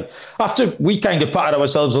last night. After we kind of patted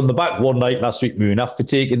ourselves on the back one night last week, Moon, after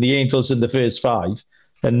taking the Angels in the first 5,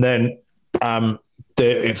 and then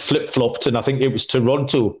they flip-flopped, and I think it was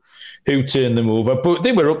Toronto who turned them over. But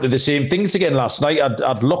they were up to the same things again last night.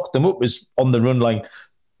 I'd locked them up as on the run line,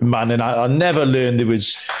 man, and I never learned there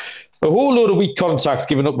was a whole load of weak contact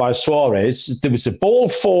given up by Suarez. There was a ball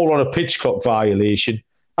fall on a pitch clock violation,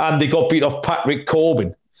 and they got beat off Patrick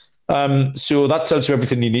Corbin. So that tells you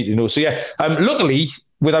everything you need to know. So yeah, luckily,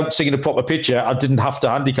 without seeing a proper picture, I didn't have to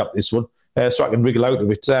handicap this one, so I can wriggle out of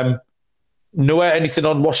it. Noah, anything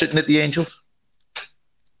on Washington at the Angels?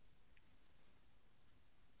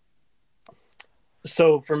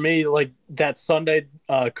 So for me, like that Sunday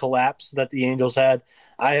collapse that the Angels had,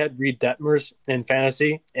 I had Reed Detmers in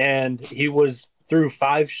fantasy, and he was through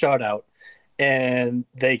 5 shutout, and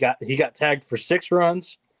he got tagged for 6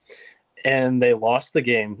 runs, and they lost the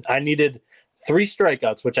game. I needed 3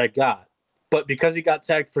 strikeouts, which I got, but because he got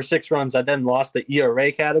tagged for 6 runs, I then lost the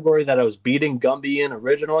ERA category that I was beating Gumby in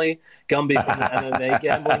originally, Gumby from the MMA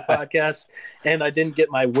gambling podcast, and I didn't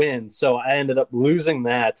get my win, so I ended up losing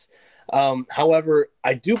that. However,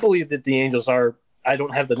 I do believe that the Angels I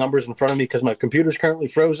don't have the numbers in front of me because my computer's currently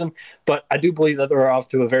frozen, but I do believe that they're off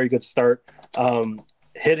to a very good start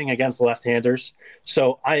hitting against left-handers.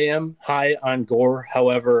 So I am high on Gore.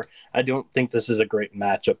 However, I don't think this is a great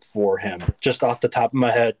matchup for him, just off the top of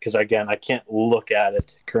my head, because, again, I can't look at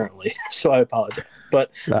it currently, so I apologize.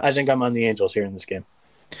 But I think I'm on the Angels here in this game.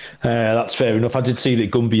 That's fair enough. I did see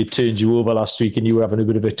that Gumby had turned you over last week and you were having a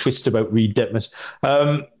bit of a twist about Reed Detmers.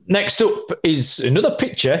 Next up is another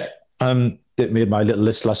picture that made my little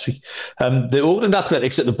list last week. The Oakland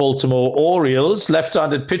Athletics at the Baltimore Orioles.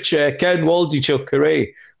 Left-handed pitcher Ken Waldichuk,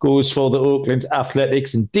 hooray, goes for the Oakland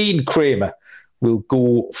Athletics, and Dean Kramer will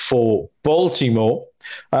go for Baltimore.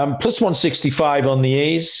 Plus 165 on the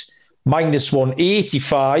A's, minus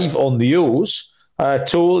 185 on the O's.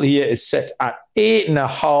 Total here is set at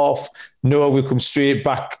 8.5. Noah, will come straight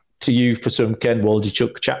back to you for some Ken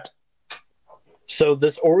Waldichuk chat. So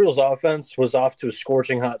this Orioles offense was off to a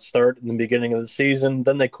scorching hot start in the beginning of the season.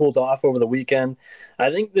 Then they cooled off over the weekend.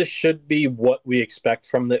 I think this should be what we expect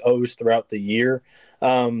from the O's throughout the year.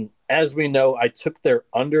 As we know, I took their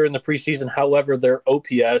under in the preseason. However, their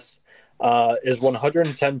OPS is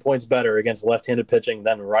 110 points better against left-handed pitching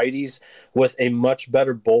than righties, with a much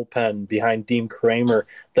better bullpen behind Dean Kramer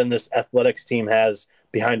than this Athletics team has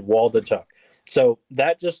behind Waldichuk. So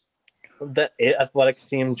that Athletics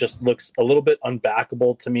team just looks a little bit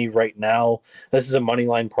unbackable to me right now. This is a money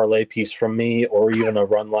line parlay piece from me, or even a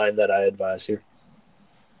run line that I advise here.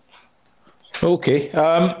 Okay.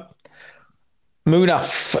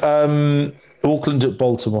 Munaf, Oakland at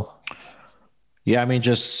Baltimore. Yeah, I mean,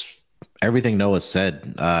 just everything Noah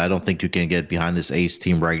said. I don't think you can get behind this Ace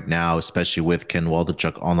team right now, especially with Ken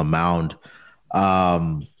Waldichuk on the mound.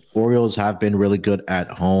 Orioles have been really good at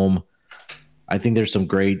home. I think there's some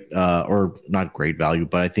great, or not great value,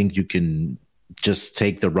 but I think you can just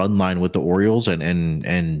take the run line with the Orioles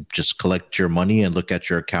and just collect your money and look at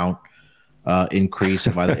your account increase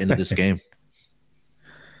by the end of this game.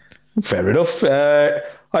 Fair enough.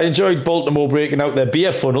 I enjoyed Baltimore breaking out their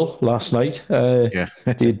beer funnel last night.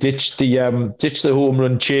 They ditched the home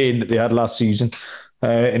run chain that they had last season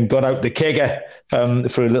and got out the kegger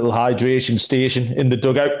for a little hydration station in the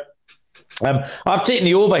dugout. I've taken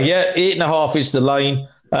the over here. 8.5 is the line.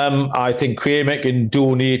 I think Kramer can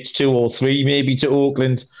donate 2 or 3 maybe to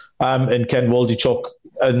Oakland, and Ken Waldichuk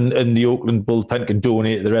and the Oakland bullpen can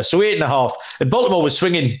donate the rest. So 8.5. And Baltimore was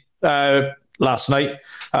swinging last night,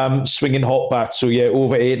 swinging hot bats. So yeah,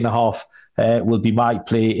 over 8.5 will be my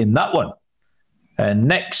play in that one.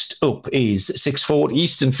 Next up is 6:40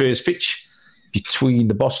 Eastern first pitch between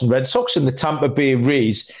the Boston Red Sox and the Tampa Bay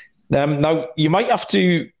Rays. Now, you might have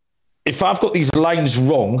to, if I've got these lines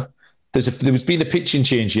wrong, there's been a pitching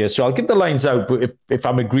change here, so I'll give the lines out, but if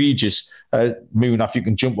I'm egregious, Munaf, you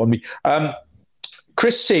can jump on me.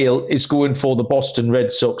 Chris Sale is going for the Boston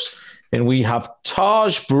Red Sox, and we have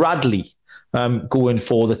Taj Bradley going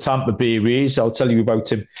for the Tampa Bay Rays. I'll tell you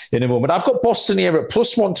about him in a moment. I've got Boston here at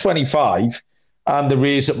plus 125 and the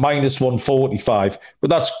Rays at minus 145, but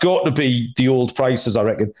that's got to be the old prices, I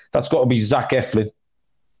reckon. That's got to be Zach Eflin,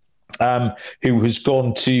 who has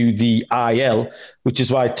gone to the IL, which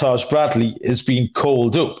is why Taj Bradley has been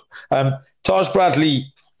called up. Taj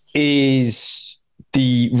Bradley is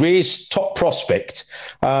the Rays' top prospect,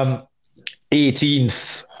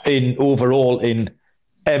 18th in overall in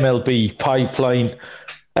MLB pipeline.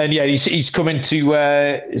 And yeah, he's coming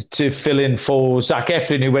to fill in for Zach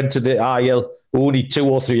Eflin, who went to the IL only 2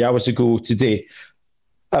 or 3 hours ago today.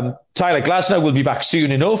 Tyler Glasnow will be back soon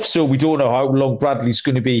enough, so we don't know how long Bradley's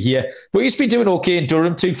going to be here. But he's been doing okay in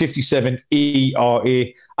Durham, 2.57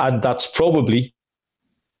 ERA, and that's probably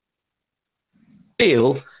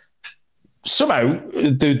still somehow,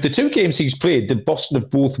 the two games he's played, the Boston have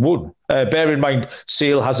both won. Bear in mind,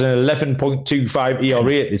 Sale has an 11.25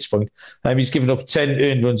 ERA at this point. He's given up 10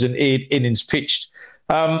 earned runs and 8 innings pitched.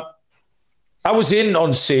 I was in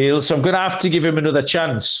on Sale, so I'm going to have to give him another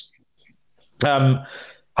chance.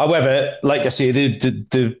 However, like I say,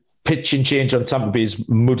 the pitching change on Tampa Bay has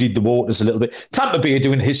muddied the waters a little bit. Tampa Bay are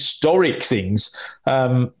doing historic things.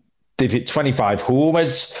 They've hit 25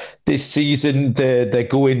 homers this season. They're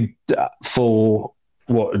going for,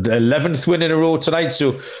 the 11th win in a row tonight.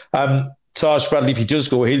 So Taj Bradley, if he does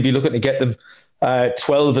go, he'll be looking to get them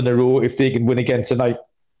 12 in a row if they can win again tonight.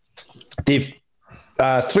 They've 3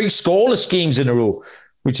 scoreless games in a row,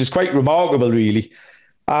 which is quite remarkable, really.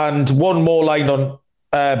 And one more line on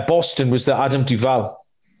Boston was that Adam Duvall,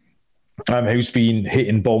 who's been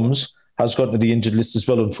hitting bombs, has gone to the injured list as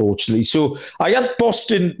well, unfortunately. So I had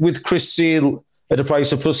Boston with Chris Sale at a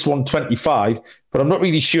price of plus 125, but I'm not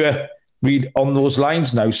really sure on those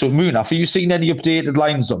lines now. So Moonaf, have you seen any updated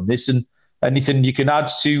lines on this, and anything you can add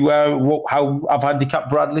to how I've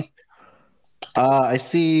handicapped Bradley? I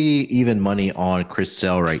see even money on Chris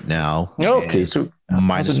Sale right now. Okay, so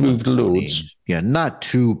hasn't moved loads. Yeah, not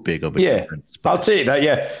too big of a difference. I'll take that,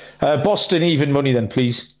 yeah. Boston even money then,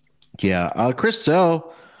 please. Yeah, Chris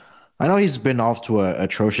Sale, I know he's been off to an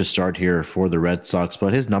atrocious start here for the Red Sox,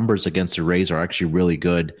 but his numbers against the Rays are actually really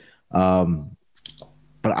good.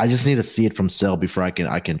 But I just need to see it from Sale before I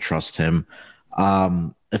can trust him.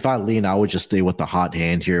 If I lean, I would just stay with the hot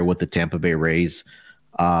hand here with the Tampa Bay Rays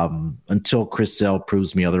until Chris Sale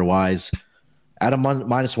proves me otherwise. At a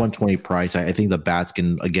minus 120 price, I think the bats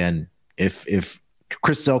can, again, if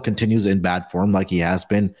Chris Sale continues in bad form like he has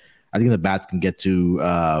been, I think the bats can get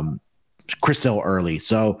to Chris Sale early.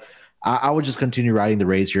 So I would just continue riding the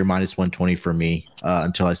Rays here, minus 120 for me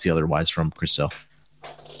until I see otherwise from Chris Sale.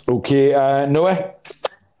 Okay, Noah?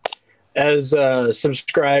 As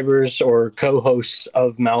subscribers or co-hosts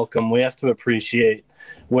of Malcolm, we have to appreciate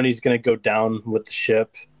when he's going to go down with the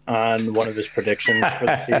ship on one of his predictions for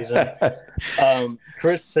the season.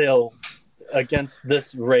 Chris Sale against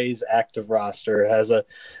this Rays active roster has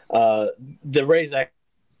the Rays active.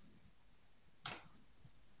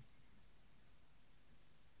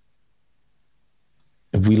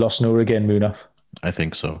 Have we lost Noah again, Munaf? I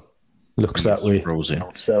think so. Looks that way. Frozen.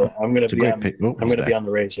 So I'm going to be on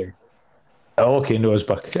the Rays here. Oh, okay, Noah's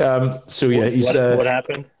back. So yeah, he's. What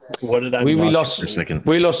happened? What did I? We lost.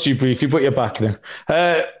 We lost you briefly, but you're back now.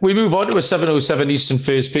 We move on to a 7:07 Eastern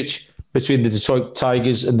first pitch between the Detroit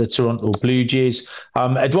Tigers and the Toronto Blue Jays.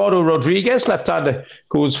 Eduardo Rodriguez, left-hander,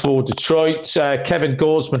 goes for Detroit. Kevin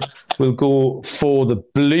Gausman will go for the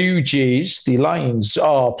Blue Jays. The lines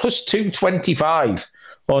are plus 225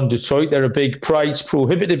 on Detroit. They're a big price.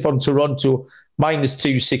 Prohibitive on Toronto, minus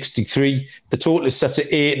 263. The total is set at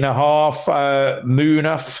 8.5.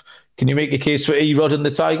 Munaf, can you make a case for Erod and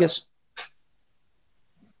the Tigers?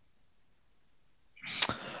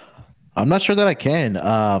 I'm not sure that I can.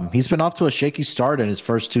 He's been off to a shaky start in his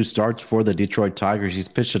first 2 starts for the Detroit Tigers. He's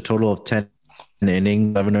pitched a total of 10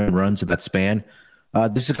 innings, 11 runs in that span.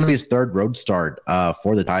 This is going to be his 3rd road start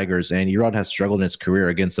for the Tigers, and Erod has struggled in his career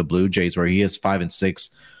against the Blue Jays, where he is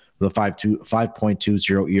 5-6 with a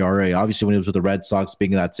 5.20 ERA. Obviously, when he was with the Red Sox,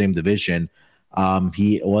 being in that same division,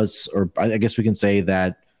 he was, or I guess we can say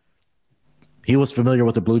that he was familiar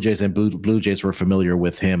with the Blue Jays, and Blue Jays were familiar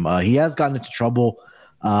with him. He has gotten into trouble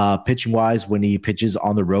pitching-wise when he pitches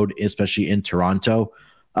on the road, especially in Toronto.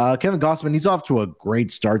 Kevin Gausman, he's off to a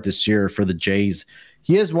great start this year for the Jays.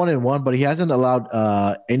 He is 1-1, but he hasn't allowed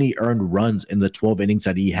any earned runs in the 12 innings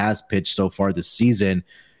that he has pitched so far this season.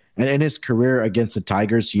 And in his career against the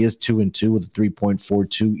Tigers, he is 2-2 with a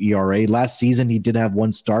 3.42 ERA. Last season, he did have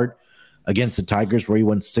 1 start against the Tigers where he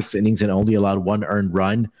went 6 innings and only allowed 1 earned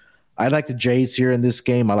run. I like the Jays here in this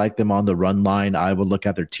game. I like them on the run line. I would look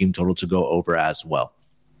at their team total to go over as well.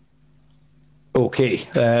 Okay,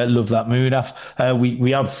 love that, Munaf.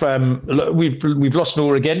 We've lost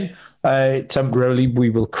Noah again temporarily. We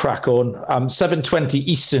will crack on. 7:20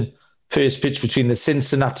 Eastern, first pitch between the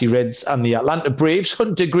Cincinnati Reds and the Atlanta Braves.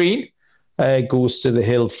 Hunter Green goes to the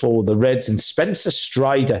hill for the Reds, and Spencer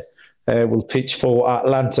Strider will pitch for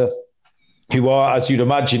Atlanta, who are, as you'd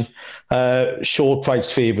imagine, short price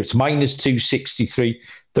favourites, minus 263.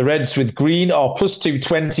 The Reds with Green are plus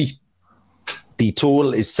 220. The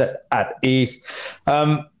total is set at 8.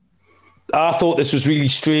 I thought this was really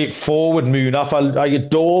straightforward, Munaf. I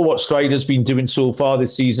adore what Strider's been doing so far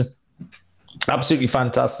this season. Absolutely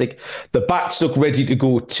fantastic. The bats look ready to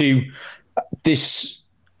go too.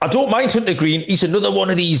 I don't mind Hunter Green. He's another one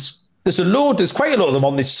of these. There's quite a lot of them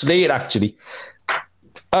on this slate, actually.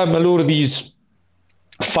 A load of these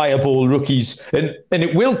fireball rookies, and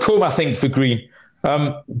it will come, I think, for Green.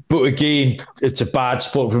 But again, it's a bad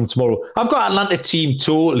spot for him tomorrow. I've got Atlanta team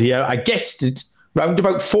total here. I guessed it round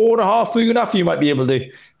about 4.5 3.5. You might be able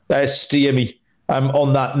to steer me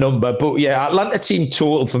on that number. But yeah, Atlanta team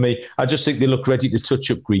total for me. I just think they look ready to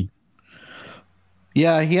touch up Green.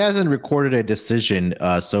 Yeah, he hasn't recorded a decision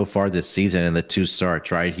so far this season in the 2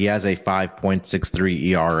 starts, right? He has a 5.63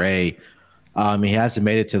 ERA. He hasn't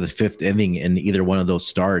made it to the 5th inning in either one of those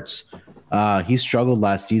starts. He struggled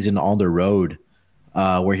last season on the road,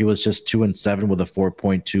 where he was just 2-7 with a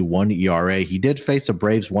 4.21 ERA. He did face the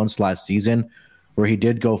Braves once last season, where he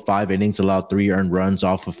did go 5 innings, allowed 3 earned runs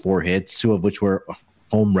off of 4 hits, 2 of which were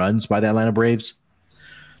home runs by the Atlanta Braves.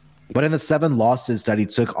 But in the 7 losses that he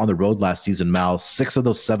took on the road last season, Mal, 6 of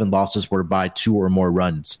those 7 losses were by 2 or more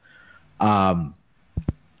runs. And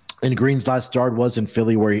Green's last start was in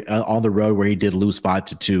Philly, where he, on the road, where he did lose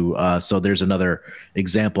 5-2. So there's another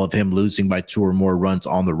example of him losing by 2 or more runs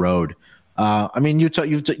on the road. I mean,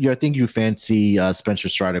 I think you fancy Spencer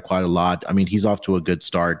Strider quite a lot. I mean, he's off to a good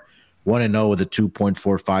start, 1-0 with a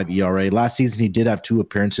 2.45 ERA. Last season, he did have 2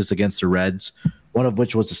 appearances against the Reds, one of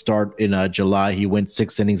which was to start in July. He went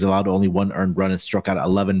 6 innings, allowed only 1 earned run, and struck out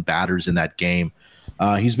 11 batters in that game.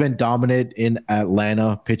 He's been dominant in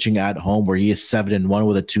Atlanta, pitching at home, where he is 7-1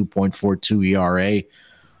 with a 2.42 ERA. I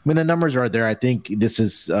mean, the numbers are there. I think this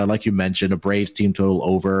is, like you mentioned, a Braves team total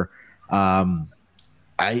over.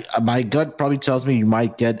 My gut probably tells me you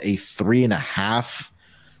might get a 3.5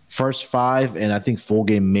 first 5, and I think full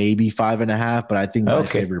game maybe 5.5. But I think my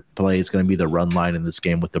favorite play is going to be the run line in this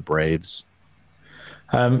game with the Braves.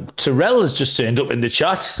 Terrell has just turned up in the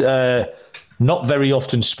chat. Not very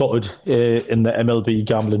often spotted in the MLB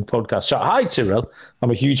gambling podcast chat. Hi, Terrell.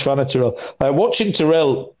 I'm a huge fan of Terrell. Watching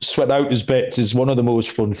Terrell sweat out his bets is one of the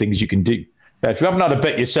most fun things you can do. If you haven't had a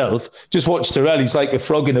bet yourself, just watch Terrell. He's like a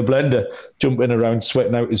frog in a blender, jumping around,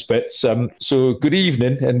 sweating out his bets. So good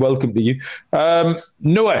evening and welcome to you.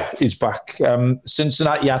 Noah is back.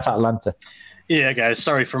 Cincinnati at Atlanta. Yeah, guys.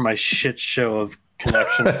 Sorry for my shit show of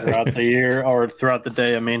connection throughout the year or throughout the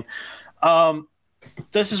day. I mean,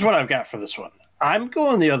 this is what I've got for this one. I'm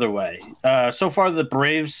going the other way. So far, the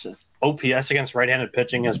Braves' OPS against right-handed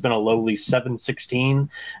pitching has been a lowly 716.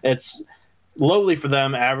 It's lowly for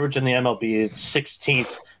them, average in the MLB. It's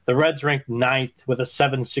 16th. The Reds ranked 9th with a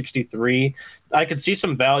 763. I could see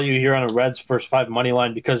some value here on a Reds first 5 money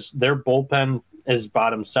line because their bullpen is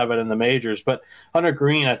bottom 7 in the majors. But Hunter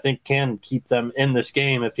Green, I think, can keep them in this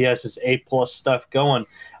game if he has his A-plus stuff going.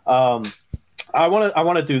 I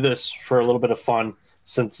want to do this for a little bit of fun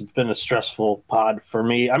since it's been a stressful pod for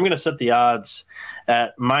me. I'm going to set the odds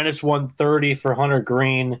at -130 for Hunter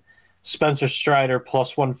Green, Spencer Strider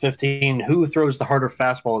 +115. Who throws the harder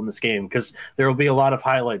fastball in this game? Because there will be a lot of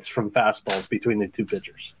highlights from fastballs between the 2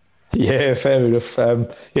 pitchers. Yeah, fair enough. I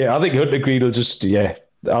think Hunter Green will just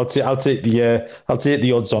I'll take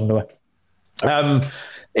the odds on Noah.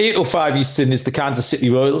 8:05 Eastern is the Kansas City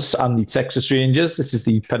Royals and the Texas Rangers. This is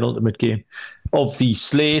the penultimate game of the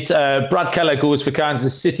slate. Brad Keller goes for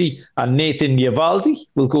Kansas City and Nathan Eovaldi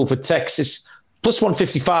will go for Texas.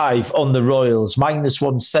 +155 on the Royals,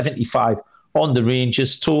 -175 on the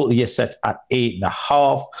Rangers. Totally set at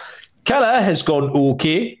 8.5. Keller has gone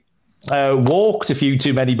okay. Walked a few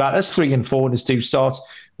too many batters, 3 and 4 in his 2 starts,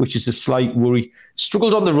 which is a slight worry.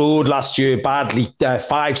 Struggled on the road last year badly,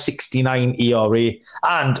 5.69 ERA,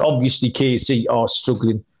 and obviously KC are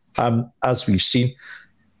struggling, as we've seen.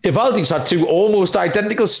 Evaldi's had 2 almost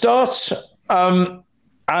identical starts,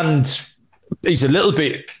 and he's a little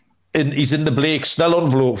bit he's in the Blake Snell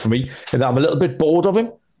envelope for me, and I'm a little bit bored of him.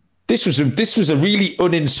 This was a really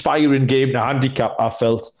uninspiring game to handicap, I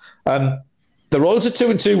felt. The Royals are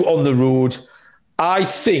 2-2 on the road. I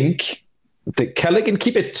think that Keller can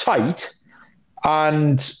keep it tight,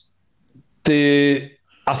 and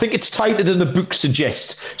I think it's tighter than the book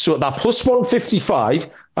suggests. So at that +155,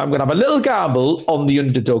 I'm going to have a little gamble on the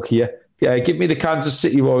underdog here. Yeah, give me the Kansas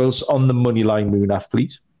City Royals on the money line, Moonaf,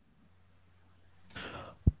 please.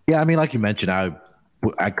 Yeah, I mean, like you mentioned,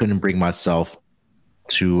 I couldn't bring myself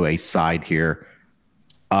to a side here.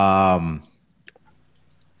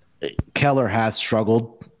 Keller has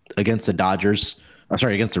struggled against the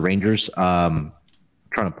against the Rangers. Trying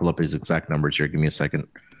to pull up his exact numbers here. Give me a second.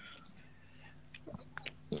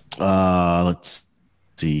 Let's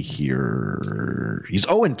see here. He's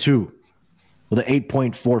 0-2 with an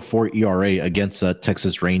 8.44 ERA against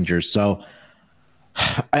Texas Rangers. So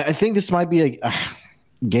I think this might be a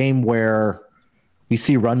game where we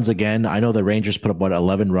see runs again. I know the Rangers put up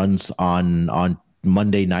 11 runs on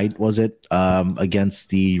Monday night, was it, against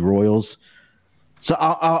the Royals? So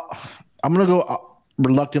I'm gonna go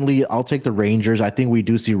reluctantly, I'll take the Rangers. I think we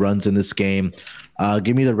do see runs in this game.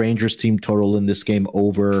 Give me the Rangers team total in this game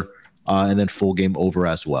over, and then full game over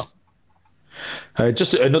as well.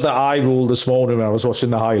 Just another eye roll this morning when I was watching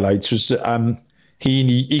the highlights was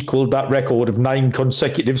Heaney equaled that record of 9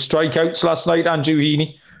 consecutive strikeouts last night, Andrew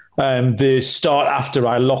Heaney. The start after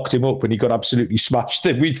I locked him up and he got absolutely smashed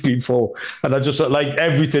the week before. And I just felt like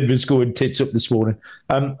everything was going tits up this morning.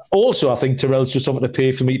 Also, I think Terrell's just wanted to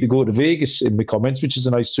pay for me to go to Vegas in the comments, which is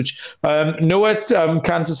a nice touch. Noah,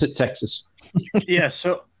 Kansas at Texas. Yeah,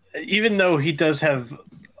 so even though he does have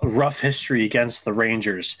a rough history against the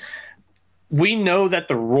Rangers, we know that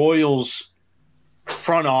the Royals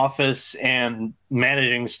front office and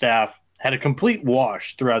managing staff had a complete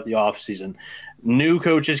wash throughout the offseason. New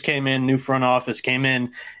coaches came in, new front office came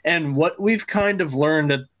in, and what we've kind of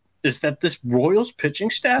learned is that this Royals pitching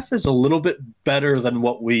staff is a little bit better than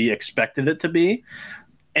what we expected it to be,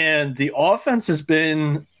 and the offense has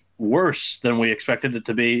been worse than we expected it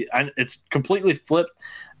to be. It's completely flipped.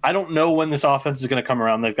 I don't know when this offense is going to come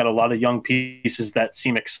around. They've got a lot of young pieces that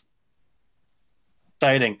seem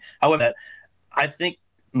exciting. However, I think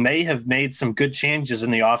may have made some good changes in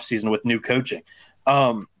the offseason with new coaching.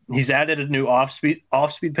 He's added a new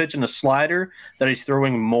off-speed pitch and a slider that he's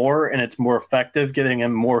throwing more, and it's more effective, giving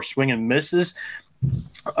him more swing and misses.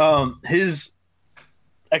 His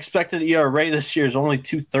expected ERA this year is only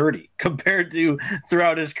 2.30 compared to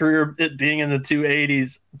throughout his career it being in the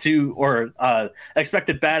 280s,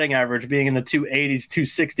 expected batting average being in the 280s,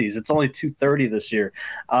 260s. It's only 2.30 this year.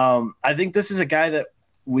 I think this is a guy that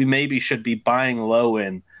we maybe should be buying low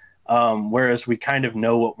in, whereas we kind of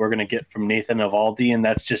know what we're going to get from Nathan Eovaldi, and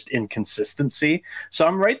that's just inconsistency. So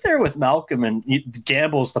I'm right there with Malcolm, and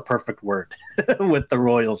gamble is the perfect word with the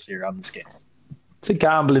Royals here on this game. It's a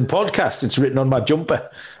gambling podcast. It's written on my jumper.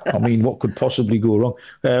 I mean, what could possibly go wrong?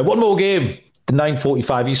 One more game, the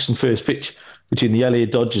 9:45 Eastern first pitch between the LA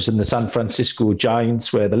Dodgers and the San Francisco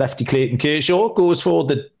Giants, where the lefty Clayton Kershaw goes for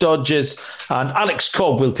the Dodgers, and Alex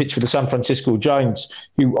Cobb will pitch for the San Francisco Giants,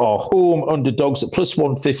 who are home underdogs at plus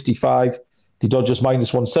 155. The Dodgers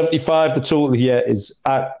minus 175. The total here is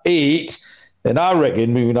at 8. And I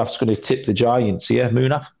reckon Munaf's going to tip the Giants here.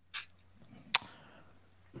 Munaf?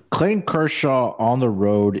 Clayton Kershaw on the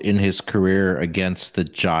road in his career against the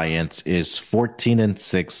Giants is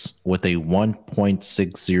 14-6 with a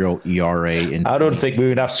 1.60 ERA. I don't think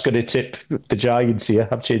Munaf's going to tip the Giants here.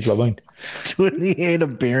 I've changed my mind. 28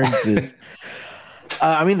 appearances.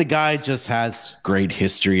 I mean, the guy just has great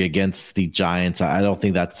history against the Giants. I don't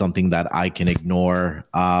think that's something that I can ignore.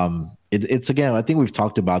 It's again, I think we've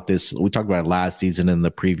talked about this. We talked about it last season and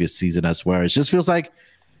the previous season as well. It just feels like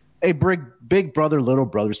a big brother, little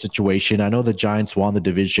brother situation. I know the Giants won the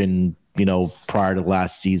division, prior to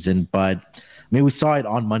last season, but I mean, we saw it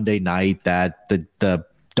on Monday night that the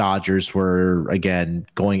Dodgers were, again,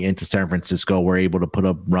 going into San Francisco, were able to put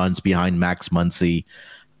up runs behind Max Muncy.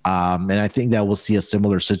 And I think that we'll see a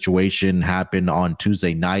similar situation happen on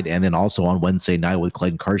Tuesday night and then also on Wednesday night with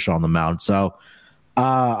Clayton Kershaw on the mound. So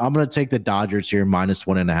I'm going to take the Dodgers here, minus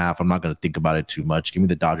 1.5. I'm not going to think about it too much. Give me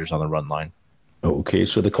the Dodgers on the run line. Okay,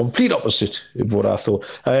 so the complete opposite of what I thought.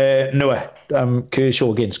 Noah,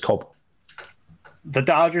 Kershaw against Cobb. The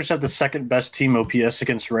Dodgers have the second best team OPS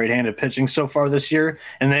against right-handed pitching so far this year,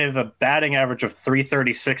 and they have a batting average of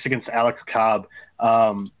 336 against Alex Cobb.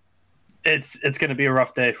 It's going to be a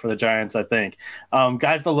rough day for the Giants, I think.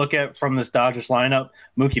 Guys to look at from this Dodgers lineup: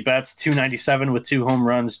 Mookie Betts, 297 with 2 home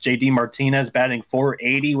runs. JD Martinez batting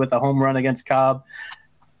 480 with a home run against Cobb.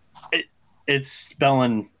 It's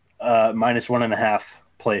spelling minus 1.5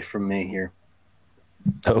 play from me here.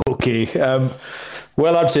 Okay.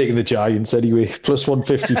 Well, I'm taking the Giants anyway. Plus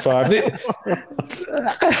 155.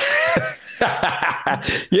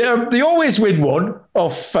 Yeah, they always win one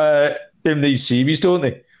off in these series, don't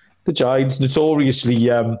they? The Giants,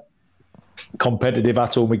 notoriously competitive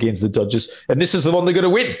at home against the Dodgers. And this is the one they're going to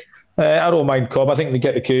win. I don't mind Cobb. I think they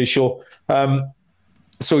get to Kershaw.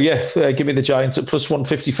 Give me the Giants at plus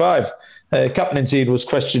 155. Captain Insane was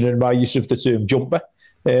questioning my use of the term jumper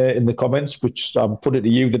in the comments, which I'm putting to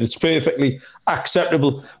you that it's perfectly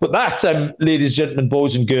acceptable. But that, ladies, gentlemen,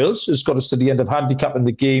 boys and girls, has got us to the end of handicapping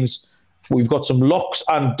the games. We've got some locks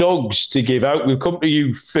and dogs to give out. We'll come to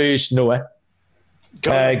you first, Noah.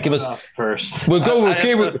 Give us first. We'll go.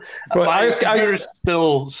 My computer's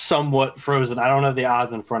still somewhat frozen. I don't have the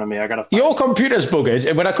odds in front of me. I gotta. Your computer's buggered,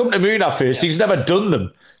 and when I come to Munaf first, he's never done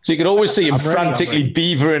them, so you can always see him frantically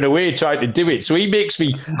beavering away trying to do it. So he makes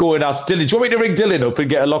me go and ask Dylan. Do you want me to ring Dylan up and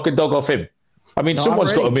get a lock and dog off him? I mean,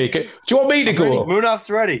 someone's got to make it. Do you want me to go? Munaf's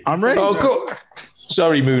ready. I'm ready. Oh, go.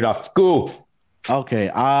 Sorry, Munaf. Go. Okay.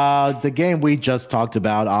 The game we just talked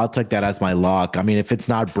about, I'll take that as my lock. I mean, if it's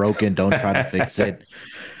not broken, don't try to fix it.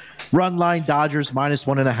 Run line Dodgers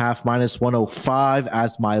 -1.5, -105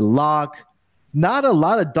 as my lock. Not a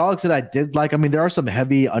lot of dogs that I did like. I mean, there are some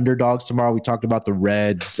heavy underdogs tomorrow. We talked about the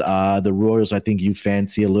Reds, the Royals. I think you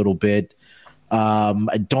fancy a little bit.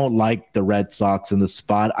 I don't like the Red Sox in the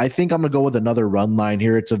spot. I think I'm going to go with another run line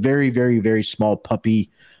here. It's a very, very, very small puppy.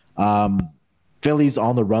 Phillies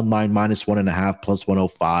on the run line -1.5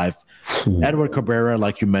 +105. Edward Cabrera,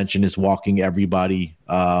 like you mentioned, is walking everybody.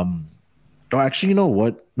 Actually, you know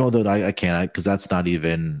what? No, I can't because that's not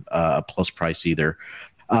even a plus price either.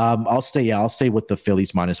 I'll stay with the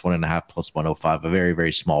Phillies -1.5 +105. A very,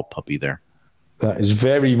 very small puppy there. That is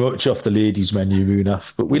very much off the ladies' menu,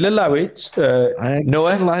 Munaf, but we'll allow it.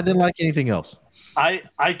 Noah? I didn't like anything else. I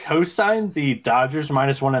co-signed the Dodgers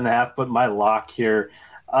 -1.5, but my lock here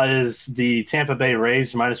is the Tampa Bay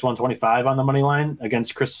Rays -125 on the money line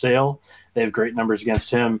against Chris Sale. They have great numbers against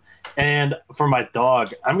him. And for my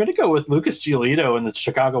dog, I'm going to go with Lucas Giolito and the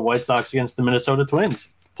Chicago White Sox against the Minnesota Twins,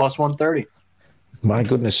 +130. My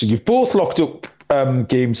goodness, so you've both locked up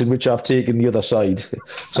games in which I've taken the other side.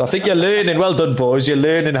 So I think you're learning. Well done, boys. You're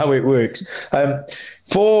learning how it works.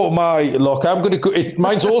 For my lock, I'm going to go.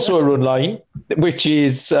 Mine's also a run line, which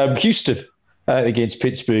is Houston against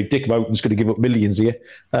Pittsburgh. Dick Mountain's going to give up millions here.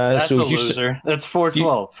 That's so a loser. That's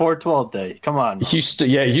 4-12. 4-12 day. Come on.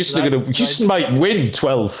 Houston might win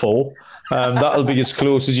 12-4. That'll be as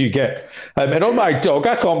close as you get. And on my dog,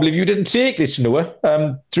 I can't believe you didn't take this, Noah.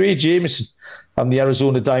 Trey Jameson and the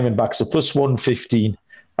Arizona Diamondbacks are +115.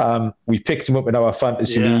 We picked him up in our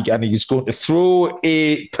fantasy league, and he's going to throw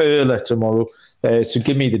a perler tomorrow. So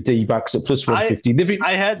give me the D-backs at +115.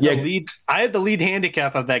 I had the lead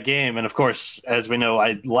handicap of that game, and of course, as we know,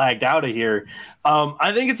 I lagged out of here.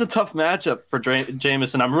 I think it's a tough matchup for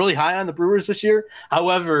Jameson. I'm really high on the Brewers this year.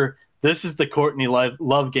 However, this is the Courtney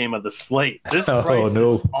Love game of the slate. This price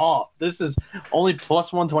is off. This is only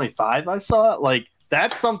 +125. I saw it. Like,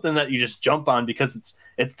 that's something that you just jump on because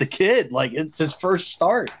it's the kid. Like, it's his first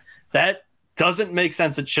start. That doesn't make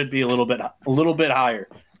sense. It should be a little bit higher,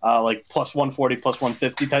 like +140,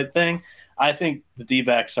 +150 type thing. I think the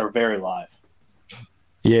D-backs are very live.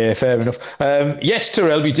 Yeah, fair enough. Yes,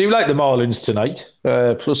 Terrell, we do like the Marlins tonight.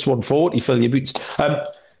 +140, fill your boots.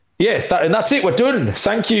 And that's it. We're done.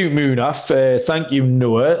 Thank you, Munaf. Thank you,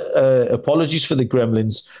 Noah. Apologies for the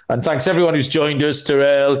gremlins. And thanks everyone who's joined us,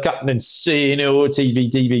 Terrell, Captain Insano, TV,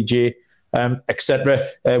 DVJ, etc.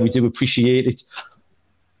 We do appreciate it.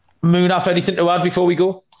 Munaf, anything to add before we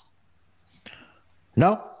go?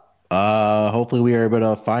 No. Hopefully we are able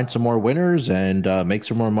to find some more winners and make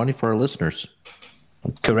some more money for our listeners.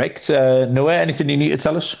 Correct. Noah, anything you need to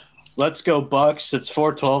tell us? Let's go Bucks. It's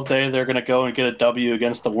 4-12 day. They're going to go and get a W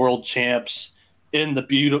against the world champs in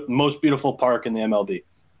the most beautiful park in the MLB.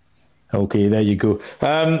 Okay, there you go.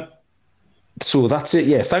 So that's it.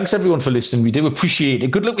 Yeah, thanks everyone for listening. We do appreciate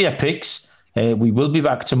it. Good luck with your picks. We will be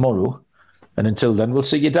back tomorrow. And until then, we'll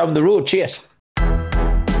see you down the road. Cheers.